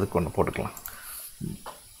 அதுக்கு ஒன்று போட்டுக்கலாம்,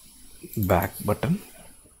 back button,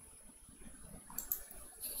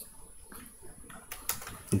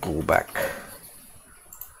 go back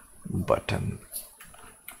button,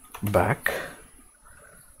 back,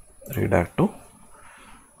 redirect to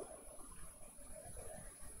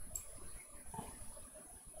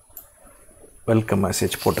welcome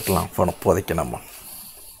message போட்டுக்கலாம். இப்போதைக்கு நம்ம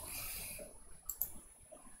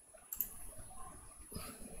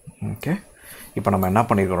ஓகே. இப்போ நம்ம என்ன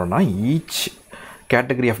பண்ணியிருக்கிறோம்னா ஈச்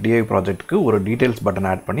கேட்டகரி ஆஃப் டிஐ ப்ராஜெக்ட்டுக்கு ஒரு டீட்டெயில்ஸ் பட்டன்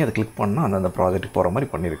ஆட் பண்ணி அதை கிளிக் பண்ணால் அந்தந்த ப்ராஜெக்ட்டுக்கு போகிற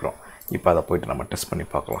மாதிரி பண்ணியிருக்கிறோம். இப்போ அதை போய்ட்டு நம்ம டெஸ்ட் பண்ணி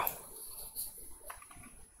பார்க்கலாம்.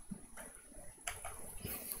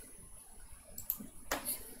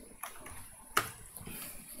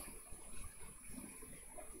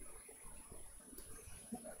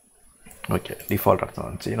 ஓகே, டிஃபால்ட் அர்த்தம்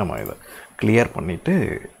வந்துச்சு. நம்ம இதை கிளியர் பண்ணிவிட்டு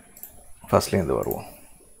ஃபஸ்ட்லேருந்து வருவோம்.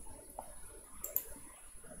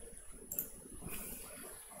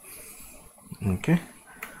 ஓகே,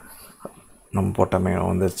 நம்ம போட்ட மெனு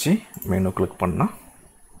வந்துருச்சு. மெனு கிளிக் பண்ணால்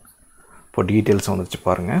இப்போ டீட்டெயில்ஸ் வந்துச்சு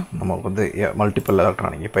பாருங்கள். நமக்கு வந்து மல்டிபிள்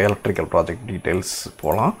எலக்ட்ரானிக், இப்போ எலக்ட்ரிக்கல் ப்ராஜெக்ட் டீட்டெயில்ஸ்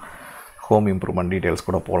போகலாம், ஹோம் இம்ப்ரூவ்மெண்ட் டீட்டெயில்ஸ்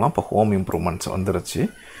கூட போகலாம். இப்போ ஹோம் இம்ப்ரூவ்மெண்ட்ஸ் வந்துருச்சு.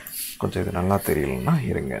 கொஞ்சம் இது நல்லா தெரியலன்னா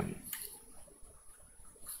இருங்க.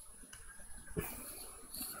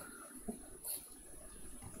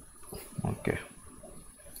 Okay,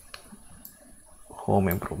 home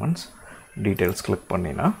improvements details click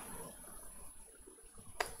பண்ணினா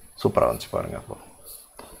சூப்பராக வந்துச்சு பாருங்கள். இப்போ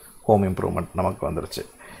ஹோம் இம்ப்ரூவ்மெண்ட் நமக்கு வந்துருச்சு.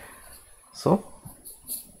 ஸோ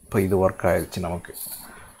இப்போ இது ஒர்க் ஆகிடுச்சு நமக்கு.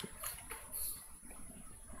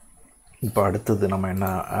 இப்போ அடுத்தது நம்ம என்ன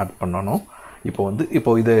ஆட் பண்ணணும்,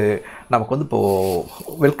 இப்போ இது நமக்கு வந்து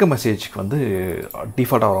இப்போது வெல்கம் மெசேஜ்க்கு வந்து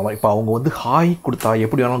டிஃபால்ட்டாக வர மாதிரி. இப்போ அவங்க வந்து ஹாய் கொடுத்தா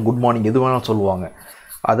எப்படி வேணாலும் குட் மார்னிங் எது வேணாலும் சொல்லுவாங்க.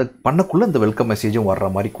 அதை பண்ணக்குள்ளே இந்த வெல்கம் மெசேஜும் வர்ற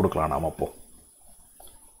மாதிரி கொடுக்கலாம் நாம்.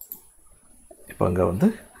 இப்போ இங்கே வந்து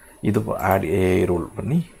இது ஆட் ஏஐ ரோல்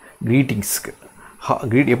பண்ணி க்ரீட்டிங்ஸ்க்கு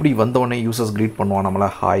எப்படி வந்தவொடனே யூசர்ஸ் க்ரீட் பண்ணுவான், நம்மளை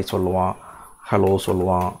ஹாய் சொல்லுவான், ஹலோ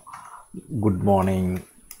சொல்லுவான், good morning,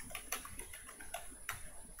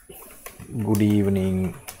 good evening,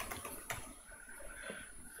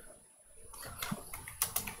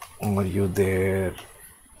 are you there,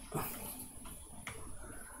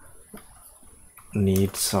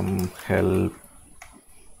 need some help,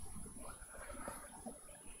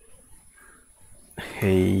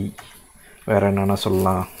 hey, வேறு என்னென்ன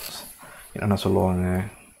சொல்லலாம், என்னென்ன சொல்லுவாங்க,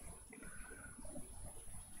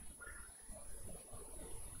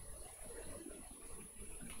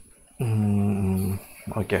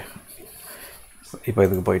 ஓகே. இப்போ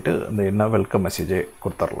இதுக்கு போயிட்டு இந்த என்ன வெல்கம் மெசேஜே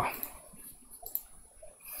கொடுத்துடலாம்.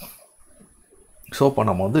 ஸோ இப்போ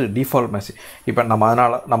நம்ம வந்து டிஃபால்ட் மெசேஜ் இப்போ நம்ம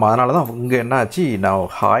அதனால தான் இங்கே என்ன ஆச்சு, நான்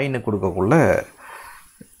ஹாய்னு கொடுக்கக்குள்ளே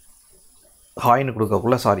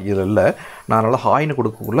சாரி இது இல்லை, நான் அதனால் ஹாய்னு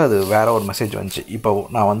கொடுக்கக்குள்ளே அது வேறு ஒரு மெசேஜ் வந்துச்சு. இப்போ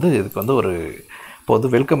நான் வந்து இதுக்கு வந்து இப்போ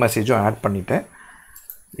வந்து வெல்கம் மெசேஜும் ஆட் பண்ணிட்டேன்.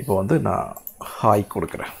 இப்போ வந்து நான் ஹாய்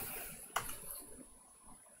கொடுக்குறேன்.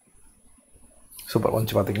 சூப்பர்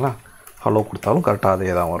வந்துச்சு பார்த்தீங்களா. ஹலோ கொடுத்தாலும் கரெக்டாக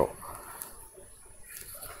அதே தான் வரும்.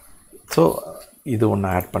 ஸோ இது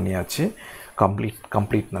ஒன்று ஆட் பண்ணியாச்சு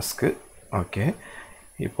கம்ப்ளீட்னஸ்க்கு. ஓகே,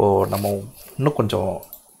 இப்போது நம்ம இன்னும் கொஞ்சம்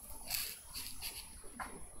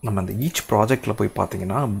நம்ம அந்த ஈச் ப்ராஜெக்டில் போய்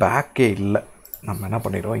பார்த்திங்கன்னா பேக்கே இல்லை. நம்ம என்ன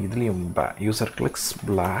பண்ணிடுவோம், இதுலேயும் user clicks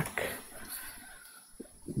black,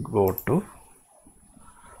 go to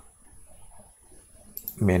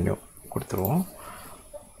menu கொடுத்துருவோம்.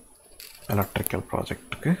 எலக்ட்ரிக்கல்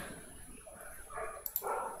ப்ராஜெக்ட்டுக்கு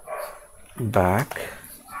பேக்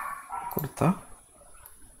கொடுத்தா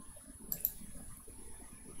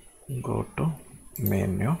go to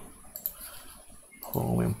menu,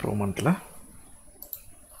 home improvement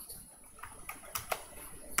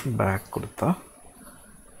back கொடுத்தா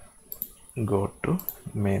go to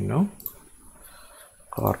menu,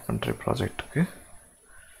 carpentry projectக்கு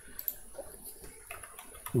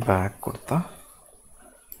back கொடுத்தா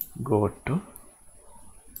go to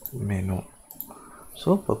menu. ஸோ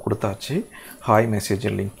இப்போ கொடுத்தாச்சு, ஹாய் மெசேஜை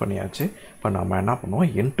லிங்க் பண்ணியாச்சு. இப்போ நம்ம என்ன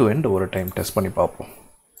பண்ணுவோம், எண்ட் டு எண்ட் ஒரு டைம் டெஸ்ட் பண்ணி பார்ப்போம்.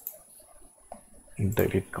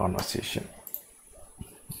 delete conversation.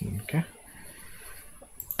 Okay,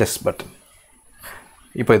 test button.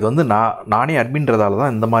 இப்போ இது வந்து நானே அட்மின்றதால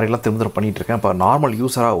தான் இந்த மாதிரிலாம் திரும்ப பண்ணிகிட்ருக்கேன். இப்போ நார்மல்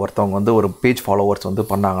யூஸராக ஒருத்தவங்க வந்து ஒரு பேஜ் ஃபாலோவர்ஸ் வந்து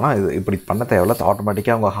பண்ணாங்கன்னா இது இப்படி பண்ண தேவையில்ல.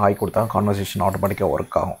 ஆட்டோமேட்டிக்காக அவங்க ஹாய் கொடுத்தாங்க, கான்வர்சேஷன் ஆட்டோமேட்டிக்காக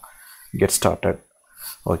ஒர்க் ஆகும். Get started.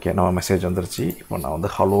 ஓகே, நம்ம மெசேஜ் வந்துருச்சு. இப்போ நான் வந்து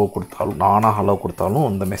ஹலோ கொடுத்தாலும் நானாக ஹலோ கொடுத்தாலும்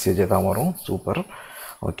இந்த மெசேஜே தான் வரும். சூப்பர்.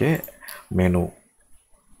 ஓகே, மெனு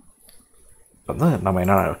வந்து நம்ம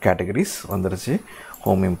என்ன கேட்டகரிஸ் வந்துருச்சு,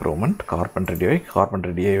 home improvement, carpentry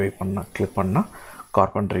DIY click பண்ணால்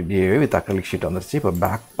carpentry DIY with acrylic sheet வந்துருச்சு. இப்போ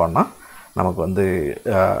பேக் பண்ணால் நமக்கு வந்து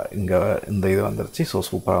இங்கே இந்த இது வந்துருச்சு. ஸோ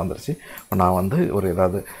சூப்பராக வந்துருச்சு. இப்போ நான் வந்து ஒரு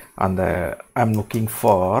ஏதாவது அந்த I'm looking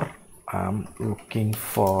for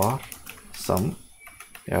some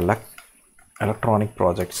electronic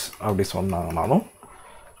projects அப்படி சொன்னாங்கனாலும்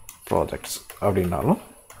ப்ராஜெக்ட்ஸ் அப்படின்னாலும்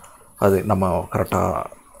அது நம்ம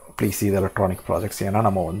கரெக்டாக ப்ளீஸ் இது எலக்ட்ரானிக் ப்ராஜெக்ட்ஸ். ஏன்னா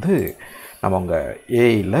நம்ம அங்கே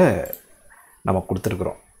ஏஐயில் நம்ம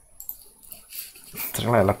கொடுத்துருக்குறோம்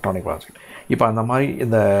சரிங்களா, எலக்ட்ரானிக் ப்ராஜெக்ட். இப்போ அந்த மாதிரி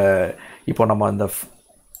இப்போ நம்ம இந்த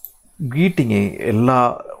க்ரீட்டிங்கு எல்லா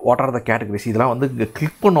வாட் ஆர் த கேட்டகரிஸ் இதெல்லாம் வந்து இங்கே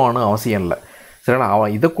கிளிக் பண்ணுவான்னு அவசியம் இல்லை சரிங்களா.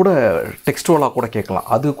 அவன் இதை கூட டெக்ஸ்டுவலாக கூட கேட்கலாம்.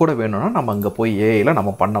 அது கூட வேணும்னா நம்ம அங்கே போய் ஏஐயில்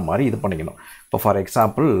நம்ம பண்ண மாதிரி இது பண்ணிக்கணும். இப்போ ஃபார்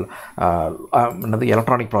எக்ஸாம்பிள் என்னது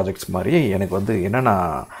எலக்ட்ரானிக் ப்ராஜெக்ட்ஸ் மாதிரி எனக்கு வந்து என்னென்ன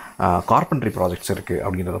கார்பென்ட்ரி ப்ராஜெக்ட்ஸ் இருக்குது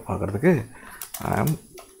அப்படின்றத பார்க்குறதுக்கு ஐ ஆம்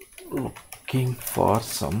looking for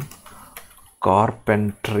some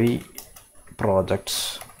carpentry projects.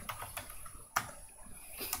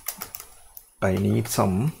 I need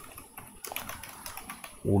some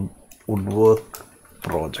woodwork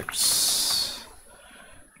projects.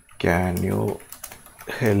 Can you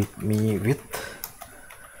help me with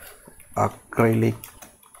acrylic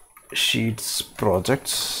sheets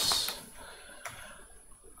projects?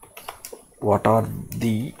 What are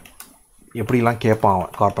the எப்படிலாம் கேட்பான்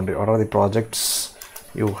carpentry? What are the projects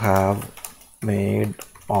you have made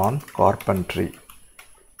on carpentry?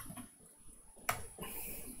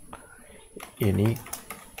 Any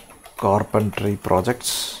carpentry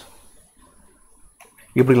projects?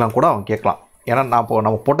 இப்படிலாம் கூட அவன் கேட்கலாம். ஏன்னா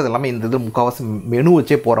நம்ம போட்டது எல்லாமே இந்த இது முக்கால்வாசி மெனு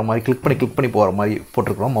வச்சே போகிற மாதிரி கிளிக் பண்ணி போகிற மாதிரி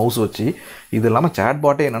போட்டிருக்கிறோம் மவுஸ் வச்சு. இது இல்லாமல்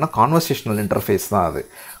சேட்பாட்டே என்னென்னா கான்வர்சேஷனல் இன்டர்ஃபேஸ் தான். அது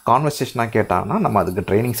கான்வர்சேஷனாக கேட்டாங்கன்னா நம்ம அதுக்கு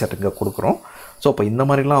ட்ரைனிங் செட்டுங்க கொடுக்குறோம். ஸோ இப்போ இந்த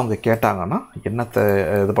மாதிரிலாம் அவங்க கேட்டாங்கன்னா என்னத்தை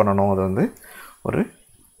இது பண்ணணும், அது வந்து ஒரு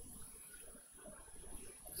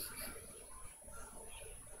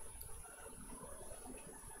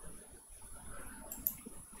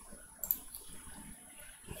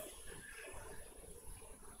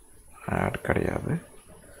ஆட் கிடையாது,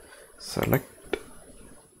 select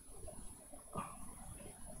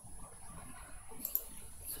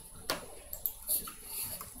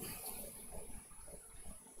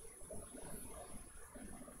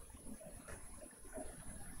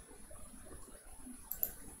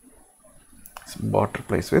bot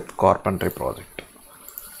replace with carpentry project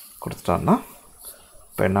கொடுத்துட்டான்னா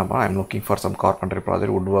இப்போ என்னப்பா I'm looking for some carpentry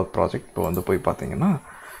project woodwork project. இப்போ வந்து போய் பார்த்தீங்கன்னா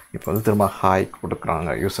இப்போ வந்து திரும்ப ஹாய் கொடுக்குறாங்க.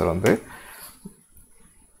 யூஸர் வந்து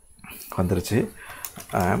வந்துருச்சு.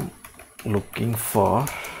 ஐ ஆம் looking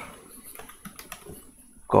for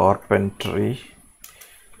carpentry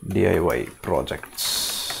DIY projects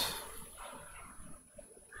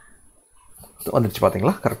வந்துருச்சு.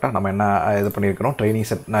 பார்த்தீங்களா கரெக்டாக நம்ம என்ன இது பண்ணியிருக்கிறோம், ட்ரைனிங்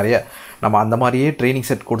செட் நிறைய நம்ம அந்த மாதிரியே ட்ரைனிங்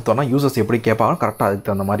செட் கொடுத்தோன்னா யூசர்ஸ் எப்படி கேட்பாங்க கரெக்டாக அதுக்கு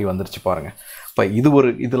தகுந்த மாதிரி வந்துருச்சு பாருங்கள். இப்போ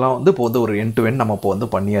இதெல்லாம் வந்து இப்போ வந்து ஒரு எண்ட் டு எண்ட் நம்ம இப்போ வந்து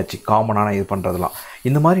பண்ணியாச்சு காமனான இது பண்ணுறதுலாம்.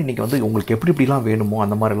 இந்த மாதிரி இன்றைக்கி வந்து உங்களுக்கு எப்படிலாம் வேணுமோ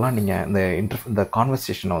அந்த மாதிரிலாம் நீங்கள் இந்த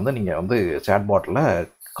கான்வர்சேஷனை வந்து நீங்கள் வந்து சேட்பாட்டில்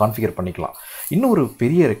கான்ஃபிகர் பண்ணிக்கலாம். இன்னொரு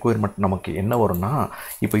பெரிய ரெக்குயர்மெண்ட் நமக்கு என்ன வரும்னா,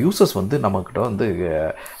 இப்போ யூசர்ஸ் வந்து நம்மக்கிட்ட வந்து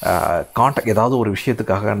காண்டாக்ட் ஏதாவது ஒரு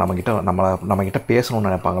விஷயத்துக்காக நம்மக்கிட்ட பேசணும்னு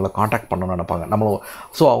நினைப்பாங்கல்ல, காண்டாக்ட் பண்ணணும்னு நினைப்பாங்க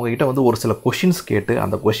ஸோ அவங்ககிட்ட வந்து ஒரு சில கொஷின்ஸ் கேட்டு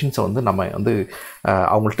அந்த கொஷின்ஸை வந்து நம்ம வந்து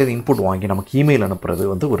அவங்கள்ட்ட இன்புட் வாங்கி நமக்கு இமெயில் அனுப்புறது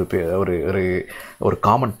வந்து ஒரு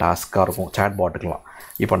காமன் டாஸ்க்காக இருக்கும் சேட்பாட்டுக்கெலாம்.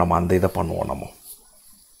 இப்போ நம்ம அந்த இதை பண்ணுவோம்.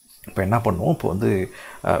 இப்போ என்ன பண்ணுவோம், இப்போ வந்து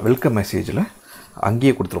வெல்கம் மெசேஜில்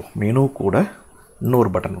அங்கேயே கொடுத்துருவோம். மெனு கூட இன்னொரு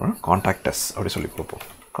பட்டன் வரும், காண்டாக்ட் அஸ் அப்படி சொல்லி கொடுப்போம்.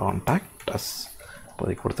 காண்டாக்ட் அஸ்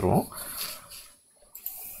இப்போதைக்கு கொடுத்துருவோம்.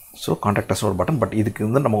 ஸோ காண்டாக்ட் அஸ் ஒரு பட்டன். பட் இதுக்கு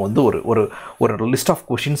வந்து நம்ம வந்து ஒரு லிஸ்ட் ஆஃப்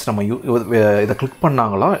கொஷின்ஸ் நம்ம இதை கிளிக்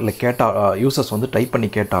பண்ணாங்களோ இல்லை யூசர்ஸ் வந்து டைப் பண்ணி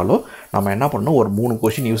கேட்டாலோ நம்ம என்ன பண்ணணும், ஒரு 3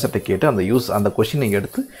 கொஷின் யூசர்கிட்ட கேட்டு அந்த கொஷினை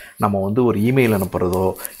எடுத்து நம்ம வந்து ஒரு இமெயில் அனுப்புகிறதோ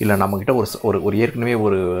இல்லை நம்மக்கிட்ட ஒரு ஏற்கனவே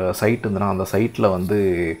ஒரு சைட் இருந்ததுன்னா அந்த சைட்டில் வந்து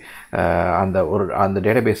அந்த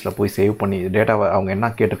டேட்டாபேஸில் போய் சேவ் பண்ணி டேட்டாவை அவங்க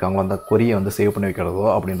என்ன கேட்டிருக்காங்களோ அந்த கொரியை வந்து சேவ் பண்ணி வைக்கிறதோ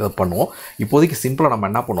அப்படின்றத பண்ணுவோம். இப்போதைக்கு சிம்பிளாக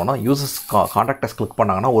நம்ம என்ன பண்ணுவோம்னா, யூசர்ஸ் காண்டாக்ட் அஸ் கிளிக்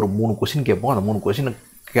பண்ணாங்கன்னா ஒரு 3 கொஷின் கேட்போம். அந்த 3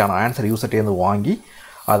 கொஷினுக்கான ஆன்சர் யூசர்ட்டேருந்து வாங்கி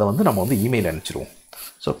அதை வந்து நம்ம வந்து இமெயில் அனுப்பிச்சிடுவோம்.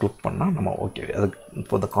 ஸோ கிளிக் பண்ணால் நம்ம ஓகே. அதுக்கு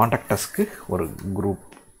இப்போ இந்த காண்டாக்ட் அஸ்க்கு ஒரு குரூப்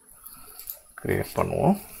க்ரியேட்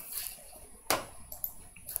பண்ணுவோம்.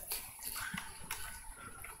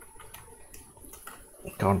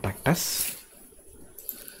 Contact us.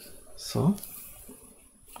 So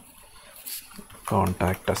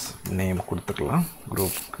contact us name கொடுத்துக்கலாம்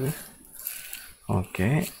குரூப்புக்கு. ஓகே.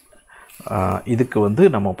 இதுக்கு வந்து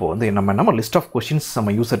நம்ம இப்போ வந்து நம்ம லிஸ்ட் ஆஃப் கொஷின்ஸ்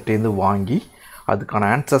நம்ம யூசர்ட்டேருந்து வாங்கி அதுக்கான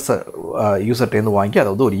ஆன்சர்ஸை யூசர்ட்டேருந்து வாங்கி அதை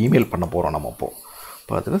வந்து ஒரு இமெயில் பண்ண போகிறோம். நம்ம இப்போ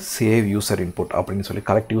அதில் சேவ் யூசர் இன்புட் அப்படின்னு சொல்லி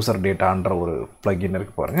கரெக்ட் யூசர் டேட்டான்ற ஒரு ப்ளகின்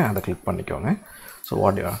இருக்குது பாருங்கள், அதை கிளிக் பண்ணிக்கோங்க. So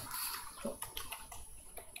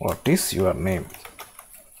what is your name.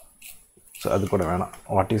 So அது கூட வேணாம்,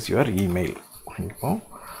 வாட் இஸ் யுவர் இமெயில். இப்போ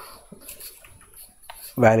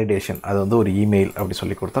வேலிடேஷன் அது வந்து ஒரு இமெயில் அப்படி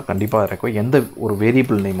சொல்லி கொடுத்தா கண்டிப்பாக இருக்கும். எந்த ஒரு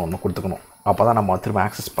வேரியபிள் நேம் ஒன்று கொடுத்துக்கணும், அப்போ தான் நம்ம திரும்ப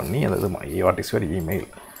ஆக்சஸ் பண்ணி அது வாட் இஸ் யுவர் இமெயில்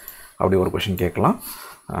அப்படி ஒரு கொஷின் கேட்கலாம்.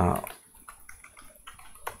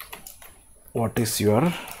 What is your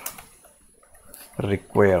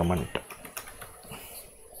requirement.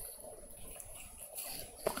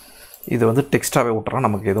 இது வந்து டெக்ஸ்ட்டாகவே விட்டுறோம்,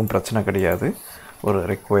 நமக்கு எதுவும் பிரச்சனை கிடையாது. ஒரு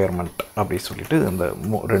ரிக்வயர்மெண்ட் அப்படி சொல்லிவிட்டு அந்த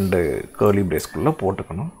 2 கர்லி பிரேஸ்க்குள்ளே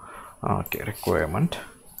போட்டுக்கணும். Okay, requirement.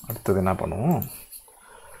 அடுத்தது என்ன பண்ணுவோம்,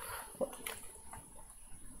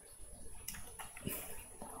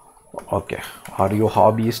 okay, are you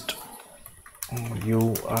ஹாபியிஸ்ட், you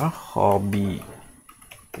are ஹாபியிஸ்ட்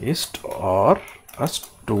R a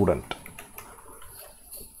student.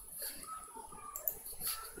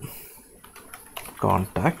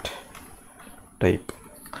 Contact type.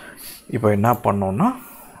 இப்போ என்ன பண்ணோம்னா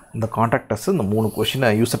இந்த காண்டாக்ட் அஸ் இந்த 3 கொஷினை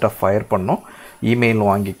யூசர்கிட்ட ஃபயர் பண்ணோம். இமெயில்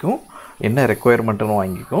வாங்கிக்கும், என்ன ரெக்குயர்மெண்ட்டுன்னு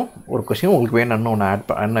வாங்கிக்கும். ஒரு கொஷின் உங்களுக்கு வேணும்னு ஒன்று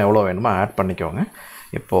இன்னும் எவ்வளோ வேணுமோ ஆட் பண்ணிக்கோங்க.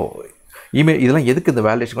 இப்போது இமெயில் இதெல்லாம் எதுக்கு இந்த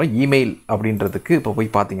வேலிடேஷன் இமெயில் அப்படின்றதுக்கு இப்போ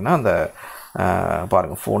போய் பார்த்தீங்கன்னா அந்த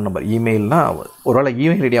பாருங்கள் ஃபோன் நம்பர் இமெயில்னால் ஒருவேளை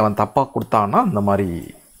இமெயில் ஐடி அவன் தப்பாக கொடுத்தான்னா இந்த மாதிரி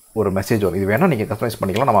ஒரு மெசேஜ் வரும். இது வேணால் நீங்கள் கஸ்டமைஸ்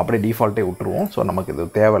பண்ணிக்கலாம். நம்ம அப்படியே டிஃபால்ட்டே விட்டுருவோம். ஸோ நமக்கு இது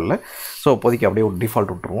தேவையில்லை. ஸோ இப்போதைக்கு அப்படியே ஒரு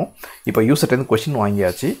டிஃபால்ட் விட்டுருவோம். இப்போ யூசர்ட்டேருந்து கொஷின்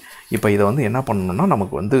வாங்கியாச்சு. இப்போ இதை வந்து என்ன பண்ணணும்னா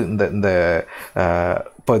நமக்கு வந்து இந்த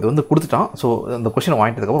இப்போ இது வந்து கொடுத்துட்டான். ஸோ இந்த கொஷினை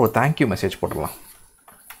வாங்கிட்டதுக்கப்புறம் ஒரு தேங்க்யூ மெசேஜ் போட்டுடலாம்.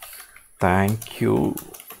 Thank you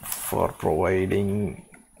for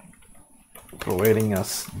providing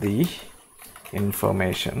us the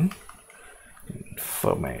information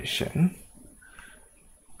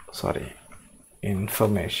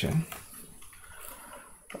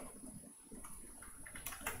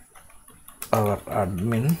our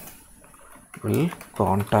admin will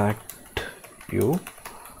contact you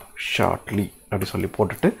shortly அப்படி சொல்லி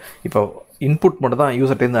போட்டுட்டு இப்போ இன்புட் மட்டும் தான்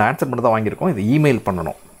யூசர்ட்டேருந்து ஆன்சர் மட்டும் தான் வாங்கியிருக்கோம். இது இமெயில்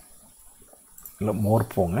பண்ணணும். இல்லை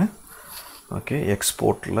மோர் போங்க. Okay,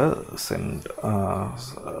 எக்ஸ்போர்ட்டில் send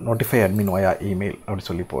notify admin via email அப்படி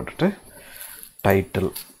சொல்லி போட்டுட்டு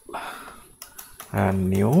title and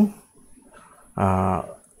new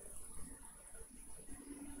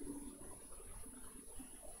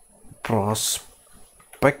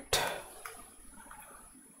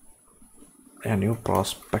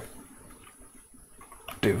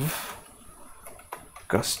prospective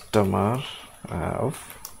customer have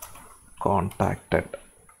contacted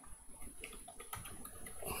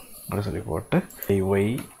அப்படி சொல்லி போட்டு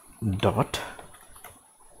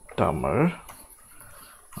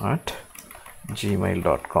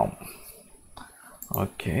ay.tamil@gmail.com.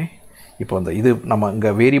 ஓகே, இப்போ அந்த இது நம்ம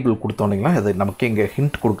இங்கே வேரியபிள் கொடுத்தோன்னீங்களா, அது நமக்கு இங்கே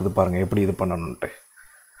ஹிண்ட் கொடுக்குது பாருங்கள் எப்படி இது பண்ணணுன்ட்டு.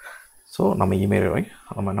 ஸோ நம்ம இமெயில்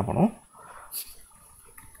நம்ம என்ன பண்ணுவோம்,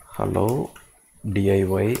 hello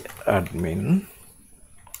DIY admin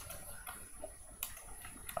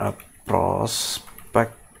a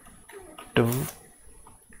prospective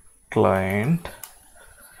client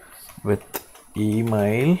with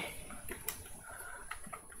email.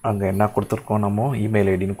 அங்கே என்ன கொடுத்துருக்கோம், நம்ம இமெயில்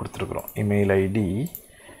ஐடின்னு கொடுத்துருக்குறோம். Email ID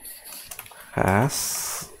has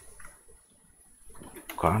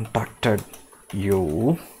contacted you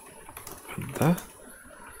with the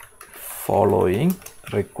following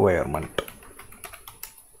requirement.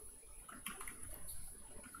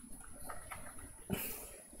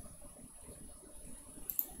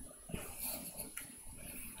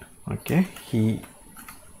 Okay, he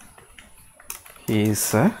is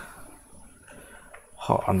a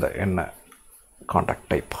அந்த என்ன காண்டாக்ட்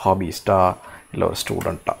டைப் ஹாபிஸ்டா இல்லை ஒரு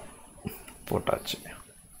ஸ்டூடெண்ட்டா போட்டாச்சு.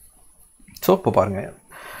 ஸோ இப்போ பாருங்கள்,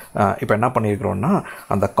 இப்போ என்ன பண்ணியிருக்கிறோன்னா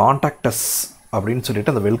அந்த காண்டாக்டஸ் அப்படின்னு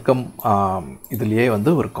சொல்லிட்டு அந்த வெல்கம் இதுலேயே வந்து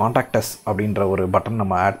ஒரு காண்டாக்டஸ் அப்படின்ற ஒரு பட்டன்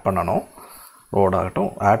நம்ம ஆட் பண்ணணும். ரோட்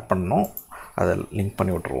ஆகட்டும் ஆட் பண்ணணும். அதை லிங்க்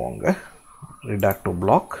பண்ணி விட்ருவோங்க. ரிடாக்ட் டு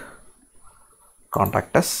பிளாக்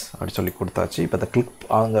காண்டாக்டஸ் அப்படி சொல்லி கொடுத்தாச்சு. இப்போ அதை கிளிக்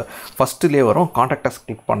அவங்க ஃபஸ்ட்டுலேயே வரும். காண்டாக்டஸ்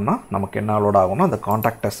கிளிக் பண்ணால் நமக்கு என்ன லோட் ஆகும்னா அந்த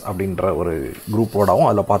காண்டாக்டஸ் அப்படின்ற ஒரு குரூப் லோட் ஆகும்.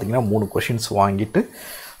 அதில் பார்த்தீங்கன்னா 3 கொஷின்ஸ் வாங்கிட்டு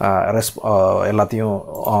எல்லாத்தையும்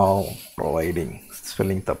ப்ரொவைடிங்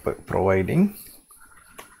ஸ்பெல்லிங் தப்பு providing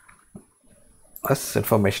as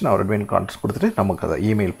information our admin contacts கொடுத்துட்டு நமக்கு அதை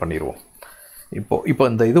இமெயில் பண்ணிடுவோம். இப்போ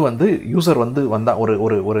இந்த இது வந்து யூசர் வந்து வந்தால் ஒரு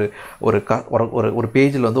ஒரு ஒரு ஒரு க ஒரு ஒரு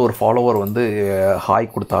பேஜில் வந்து ஒரு ஃபாலோவர் வந்து ஹாய்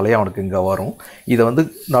கொடுத்தாலே அவனுக்கு இங்கே வரும். இதை வந்து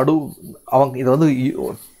அவங்க இதை வந்து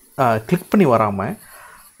கிளிக் பண்ணி வராமல்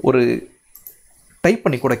ஒரு டைப்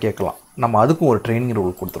பண்ணி கூட கேட்கலாம். நம்ம அதுக்கும் ஒரு ட்ரைனிங்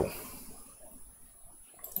ரூல் கொடுத்துருவோம்.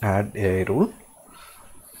 ஆட் ஏ ரூல்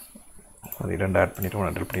அது 2 ஆட்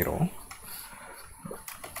பண்ணிடுவோம்.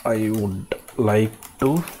 I would like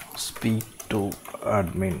to speak to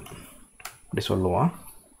admin அப்படி சொல்லுவான்.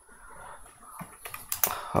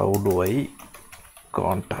 How do I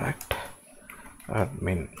contact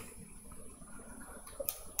admin?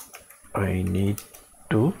 I need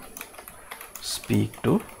to speak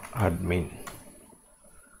to admin.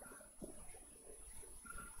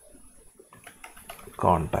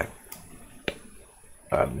 Contact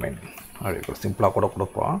admin. அப்படி சிம்பிளாக கூட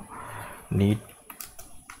கொடுப்பான். Need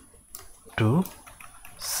to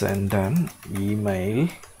send an email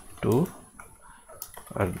to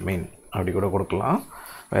admin அப்படி கூட கொடுக்கலாம்.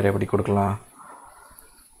 வேறு எப்படி கொடுக்கலாம்,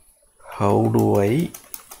 how do I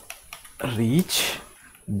reach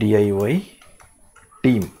DIY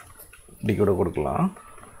team அப்படி கூட கொடுக்கலாம்.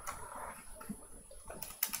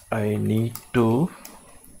 I need to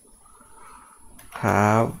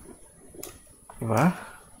have a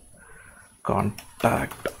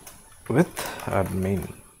contact with admin.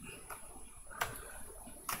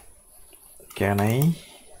 Can I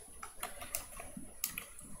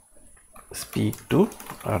speak to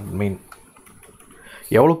admin?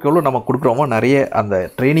 எவ்வளோக்கு எவ்வளோ நம்ம கொடுக்குறோமோ நிறைய அந்த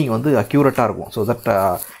ட்ரைனிங் வந்து அக்யூரேட்டாக இருக்கும். ஸோ தட்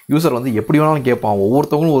யூசர் வந்து எப்படி வேணாலும் கேட்பான்.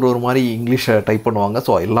 ஒவ்வொருத்தவங்களும் ஒரு மாதிரி இங்கிலீஷை டைப் பண்ணுவாங்க.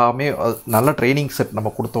 ஸோ எல்லாமே நல்ல ட்ரைனிங் செட்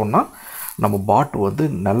நம்ம கொடுத்தோம்னா நம்ம பாட் வந்து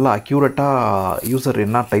நல்ல அக்யூரேட்டாக யூசர்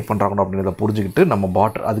என்ன டைப் பண்ணுறாங்கன்னு அப்படின்றத புரிஞ்சுக்கிட்டு நம்ம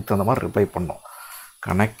பாட் அதுக்கு தகுந்த மாதிரி ரிப்ளை பண்ணோம்.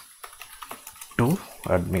 Connect to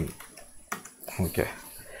admin. ஓகே,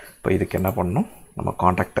 இப்போ இதுக்கு என்ன பண்ணணும், நம்ம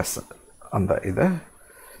கான்டாக்டஸ் அந்த இதை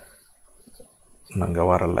நாங்கள்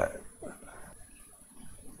வரலை.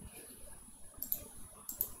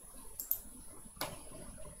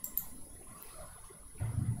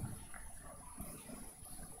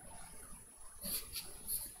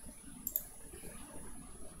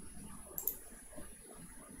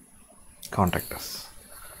 கான்டாக்டஸ்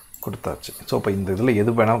கொடுத்தாச்சு. ஸோ இப்போ இந்த இதில்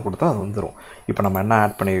எது வேணாலும் கொடுத்தா அது வந்துடும். இப்போ நம்ம என்ன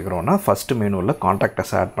ஆட் பண்ணியிருக்கிறோன்னா ஃபஸ்ட்டு மெனுவில்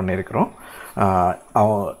கான்டாக்டஸ் ஆட் பண்ணியிருக்கிறோம்.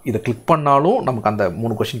 இதை கிளிக் பண்ணாலும் நமக்கு அந்த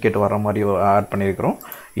 3 கொஷின் கேட்டு வர மாதிரி ஆட் பண்ணியிருக்கிறோம்.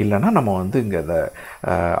 இல்லைனா நம்ம வந்து இங்கே அதை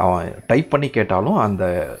அவன் டைப் பண்ணி கேட்டாலும் அந்த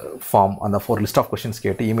ஃபார்ம் அந்த 4 லிஸ்ட் ஆஃப் கொஷின்ஸ்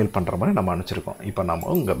கேட்டு இமெயில் பண்ணுற மாதிரி நம்ம அனுப்பிச்சிருக்கோம். இப்போ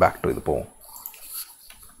நம்ம இங்கே பேக் டு இது போவோம்.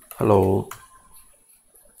 ஹலோ,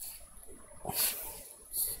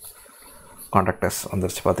 கான்டாக்டஸ்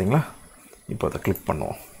வந்துருச்சு பார்த்தீங்களா? இப்போ அதை கிளிக்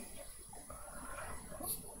பண்ணுவோம்.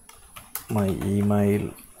 my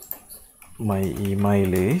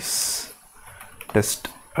email is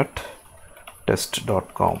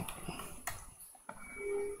test@test.com.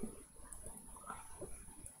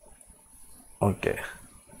 Okay,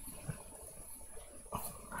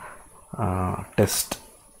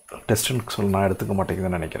 டெஸ்ட்டுன்னு சொல்ல நான் எடுத்துக்க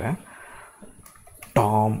மாட்டேங்குதுன்னு நினைக்கிறேன்.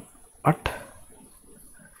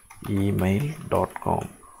 tom@email.com.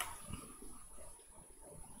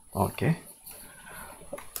 Okay,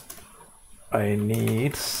 I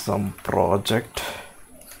need some project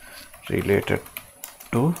related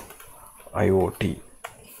to IoT.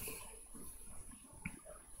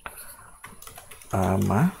 I'm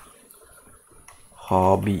a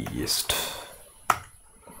hobbyist.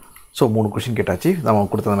 So 3 question கேட்டாச்சு. நம்ம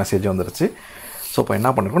கொடுத்த மெசேஜ் வந்துருச்சு. ஸோ இப்போ என்ன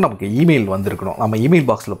பண்ணிருக்கோம், நமக்கு இமெயில் வந்திருக்கணும். நம்ம இமெயில்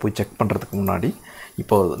பாக்ஸில் போய் செக் பண்ணுறதுக்கு முன்னாடி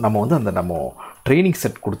இப்போ நம்ம வந்து அந்த நம்ம ட்ரைனிங்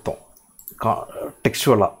செட் கொடுத்தோம்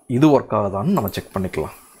டெக்ஸ்டுவலாக, இது ஒர்க் ஆகுதான்னு நம்ம செக்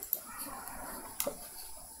பண்ணிக்கலாம்.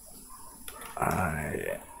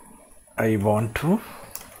 I want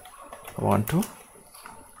to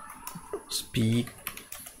speak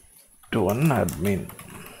to an admin.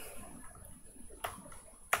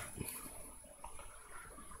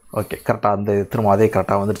 Okay, கரெக்டாக அந்த திரும்ப அதே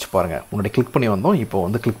கரெக்டாக வந்துடுச்சு பாருங்கள். முன்னாடி கிளிக் பண்ணி வந்தோம், இப்போ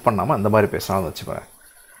வந்து கிளிக் பண்ணாமல் அந்த மாதிரி பேசலாம் வச்சு பாருங்கள்.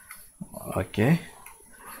 ஓகே,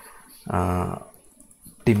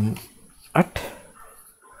 tim at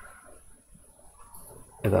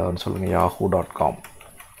ஏதாவது சொல்லுங்கள், yahoo.com.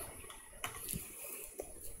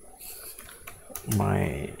 my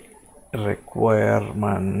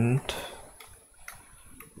requirement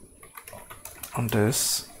is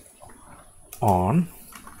on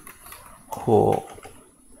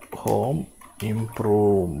home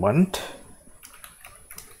improvement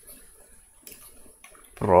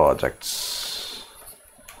projects.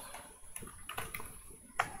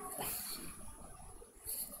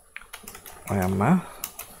 I am a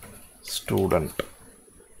student.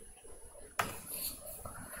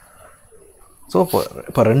 So இப்போ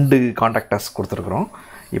 2 கான்டாக்டஸ் கொடுத்துருக்குறோம்.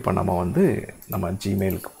 இப்போ நம்ம வந்து நம்ம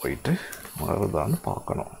ஜிமெயிலுக்கு போயிட்டு வருதான்னு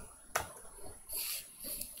பார்க்கணும்.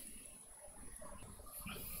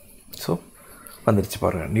 ஸோ வந்துருச்சு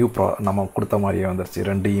பாருங்கள், நியூ நம்ம கொடுத்த மாதிரியே வந்துருச்சு.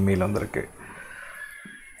 2 இமெயில் வந்திருக்கு.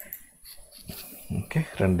 Okay,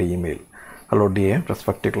 2 email. Hello DM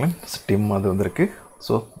respective client dim அது வந்திருக்கு.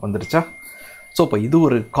 ஸோ வந்துருச்சா? ஸோ இப்போ இது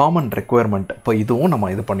ஒரு காமன் ரெக்குயர்மெண்ட். இப்போ இதுவும்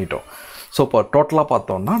நம்ம இது பண்ணிட்டோம். ஸோ இப்போ டோட்டலாக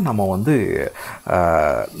பார்த்தோன்னா நம்ம வந்து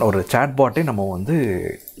ஒரு சேட்பாட்டே நம்ம வந்து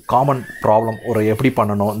காமன் ப்ராப்ளம் ஒரு எப்படி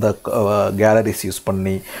பண்ணணும், இந்த கேலரிஸ் யூஸ்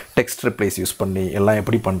பண்ணி டெக்ஸ்ட் ரிப்ளைஸ் யூஸ் பண்ணி எல்லாம்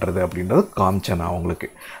எப்படி பண்ணுறது அப்படின்றது காமிச்சேன் நான் உங்களுக்கு.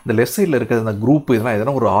 இந்த லெஃப்ட் சைடில் இருக்கிற இந்த குரூப் இதெல்லாம்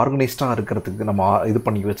எதனா ஒரு ஆர்கனைஸ்டாக இருக்கிறதுக்கு நம்ம இது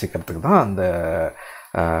பண்ணி வச்சுக்கிறதுக்கு தான் அந்த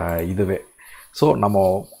இதுவே. ஸோ நம்ம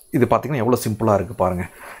இது பார்த்திங்கன்னா எவ்வளோ சிம்பிளாக இருக்குது பாருங்கள்.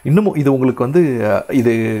 இன்னமும் இது உங்களுக்கு வந்து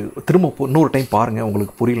இது திரும்ப இன்னொரு டைம் பாருங்கள்.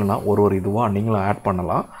 உங்களுக்கு புரியலன்னா ஒரு இதுவாக நீங்களும் ஆட்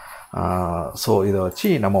பண்ணலாம். ஸோ இதை வச்சு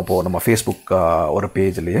நம்ம இப்போது நம்ம ஃபேஸ்புக் ஒரு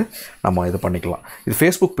பேஜ்லேயே நம்ம இது பண்ணிக்கலாம். இது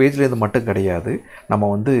ஃபேஸ்புக் பேஜ்லேருந்து மட்டும் கிடையாது, நம்ம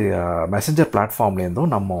வந்து மெசஞ்சர்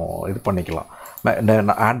பிளாட்ஃபார்ம்லேருந்தும் நம்ம இது பண்ணிக்கலாம்.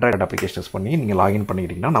 ஆண்ட்ராய்டு அப்ளிகேஷன் யூஸ் பண்ணி நீங்கள் லாகின்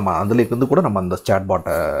பண்ணிக்கிட்டிங்கன்னா நம்ம அதுலேருந்து கூட நம்ம அந்த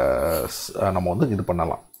சேட்பாட்டை நம்ம வந்து இது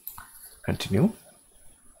பண்ணலாம். கண்டினியூ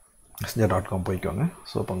messenger.com போய்க்கோங்க.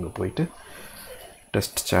 ஸோ இப்போ அங்கே போயிட்டு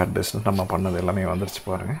டெஸ்ட் சேட் பிஸ்னஸ் நம்ம பண்ணது எல்லாமே வந்துருச்சு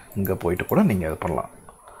பாருங்கள். இங்கே போயிட்டு கூட நீங்கள் இது பண்ணலாம்.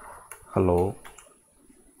 ஹலோ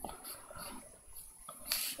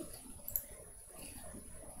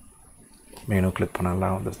மெனு கிளிக்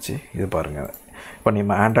பண்ணலாம் வந்துருச்சு. இது பாருங்கள். இப்போ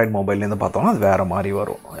நம்ம ஆண்ட்ராய்டு மொபைல்லேருந்து பார்த்தோம்னா அது வேறு மாதிரி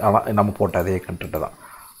வரும். ஆனால் நம்ம போட்ட அதே கண்டென்ட்டு தான்.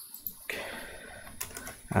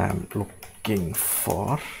 ஐ ஆம் லுக்கிங்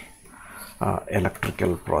ஃபார்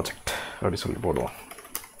எலக்ட்ரிக்கல் ப்ராஜெக்ட் அப்படி சொல்லி போடுவோம்.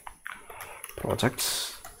 ப்ராஜெக்ட்ஸ்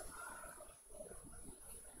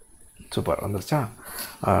சூப்பர் வந்துருச்சா.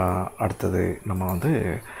 அடுத்தது நம்ம வந்து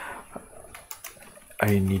I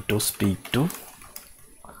need to speak to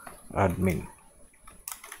admin,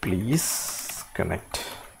 please connect.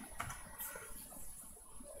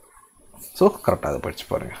 So கரெக்டாக அதை படித்து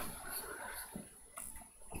பாருங்கள்.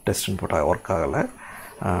 டெஸ்ட்னு போட்டால் ஒர்க் ஆகலை.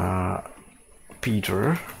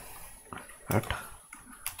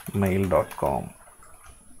 Pageற@mail.com.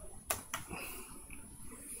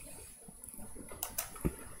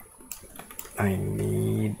 I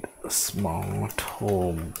need smart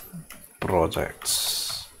home projects.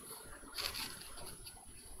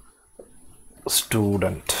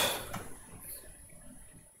 Student.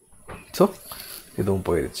 So இதுவும்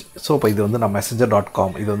போயிடுச்சு. ஸோ இப்போ இது வந்து நம்ம messenger.com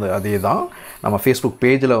இது வந்து அதே தான். நம்ம ஃபேஸ்புக்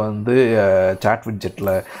பேஜில் வந்து சேட்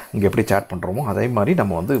விட்ஜெட்டில் இங்கே எப்படி சேட் பண்ணுறோமோ அதே மாதிரி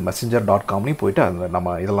நம்ம வந்து messenger.comலையும் போயிட்டு அந்த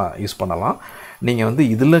நம்ம இதெல்லாம் யூஸ் பண்ணலாம். நீங்கள் வந்து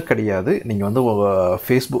இதில் கிடையாது. நீங்கள் வந்து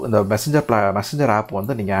ஃபேஸ்புக் இந்த மெசஞ்சர் ஆப்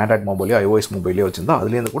வந்து நீங்கள் ஆண்ட்ராய்ட் மொபைலையோ ஐஓஎஸ் மொபைலையோ வச்சுருந்தா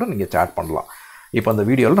அதுலேருந்து கூட நீங்கள் சேட் பண்ணலாம். இப்போ அந்த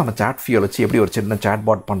வீடியோவில் நம்ம சேட் ஃபியூல் வச்சு எப்படி ஒரு சின்ன சேட்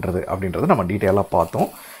பாட் பண்ணுறது அப்படின்றத நம்ம டீட்டெயிலாக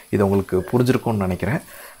பார்த்தோம். இது உங்களுக்கு புரிஞ்சிருக்கும்னு நினைக்கிறேன்.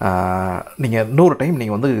 நீங்கள் இன்னொரு டைம்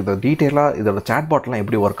நீங்கள் வந்து இதை டீட்டெயிலாக இதோட சேட் பாட்லாம்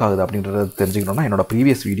எப்படி ஒர்க் ஆகுது அப்படின்றத தெரிஞ்சுக்கணுன்னா என்னோடய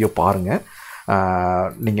ப்ரீவியஸ் வீடியோ பாருங்கள்.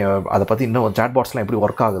 நீங்கள் அதை பற்றி இன்னும் சேட்பாட்ஸ்லாம் எப்படி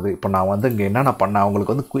ஒர்க் ஆகுது. இப்போ நான் வந்து இங்கே என்னென்ன பண்ணேன்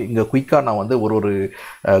அவங்களுக்கு வந்து இங்கே குயிக்காக நான் வந்து ஒரு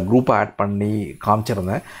குரூப்பை ஆட் பண்ணி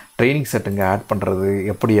காமிச்சிருந்தேன். ட்ரைனிங் செட்டுங்க ஆட் பண்ணுறது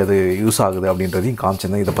எப்படி அது யூஸ் ஆகுது அப்படின்றதையும்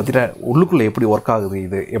காமிச்சிருந்தேன். இதை பற்றின உள்ளுக்குள்ளே எப்படி ஒர்க் ஆகுது,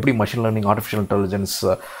 இது எப்படி மஷின் லேர்னிங் ஆர்டிஃபிஷியல் இன்டெலிஜென்ஸ்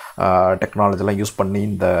டெக்னாலஜிலாம் யூஸ் பண்ணி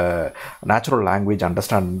இந்த நேச்சுரல் லாங்குவேஜ்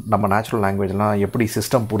நம்ம நேச்சுரல் லாங்குவேஜ்லாம் எப்படி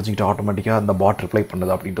சிஸ்டம் புரிஞ்சுக்கிட்டு ஆட்டோமேட்டிக்காக அந்த பாட் ரிப்ளை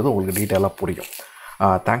பண்ணுது அப்படின்றது உங்களுக்கு டீட்டெயிலாக புரியும்.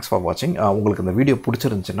 தேங்க்ஸ் ஃபார் வாட்சிங். உங்களுக்கு இந்த வீடியோ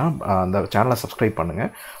பிடிச்சிருந்துச்சின்னா அந்த சேனலை சப்ஸ்கிரைப் பண்ணுங்கள்,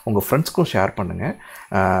 உங்கள் ஃப்ரெண்ட்ஸ்க்கும் ஷேர் பண்ணுங்கள்.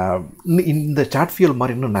 இந்த சேட் ஃபியூல்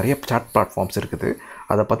மாதிரி இன்னும் நிறைய சேட் பிளாட்ஃபார்ம்ஸ் இருக்குது.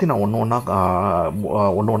 அதை பற்றி நான் ஒன்று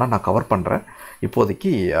ஒன்றா நான் கவர் பண்ணுறேன்.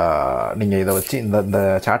 இப்போதைக்கு நீங்கள் இதை வச்சு இந்த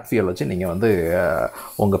சேட் ஃபியூல் வச்சு நீங்கள் வந்து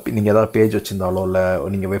நீங்கள் ஏதாவது பேஜ் வச்சுருந்தாலோ இல்லை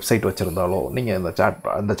நீங்கள் வெப்சைட் வச்சுருந்தாலோ நீங்கள் இந்த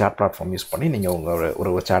சேட் பிளாட்ஃபார்ம் யூஸ் பண்ணி நீங்கள் உங்கள்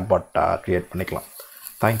ஒரு சேட் பாட் க்ரியேட் பண்ணிக்கலாம்.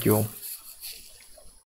 தேங்க்யூ.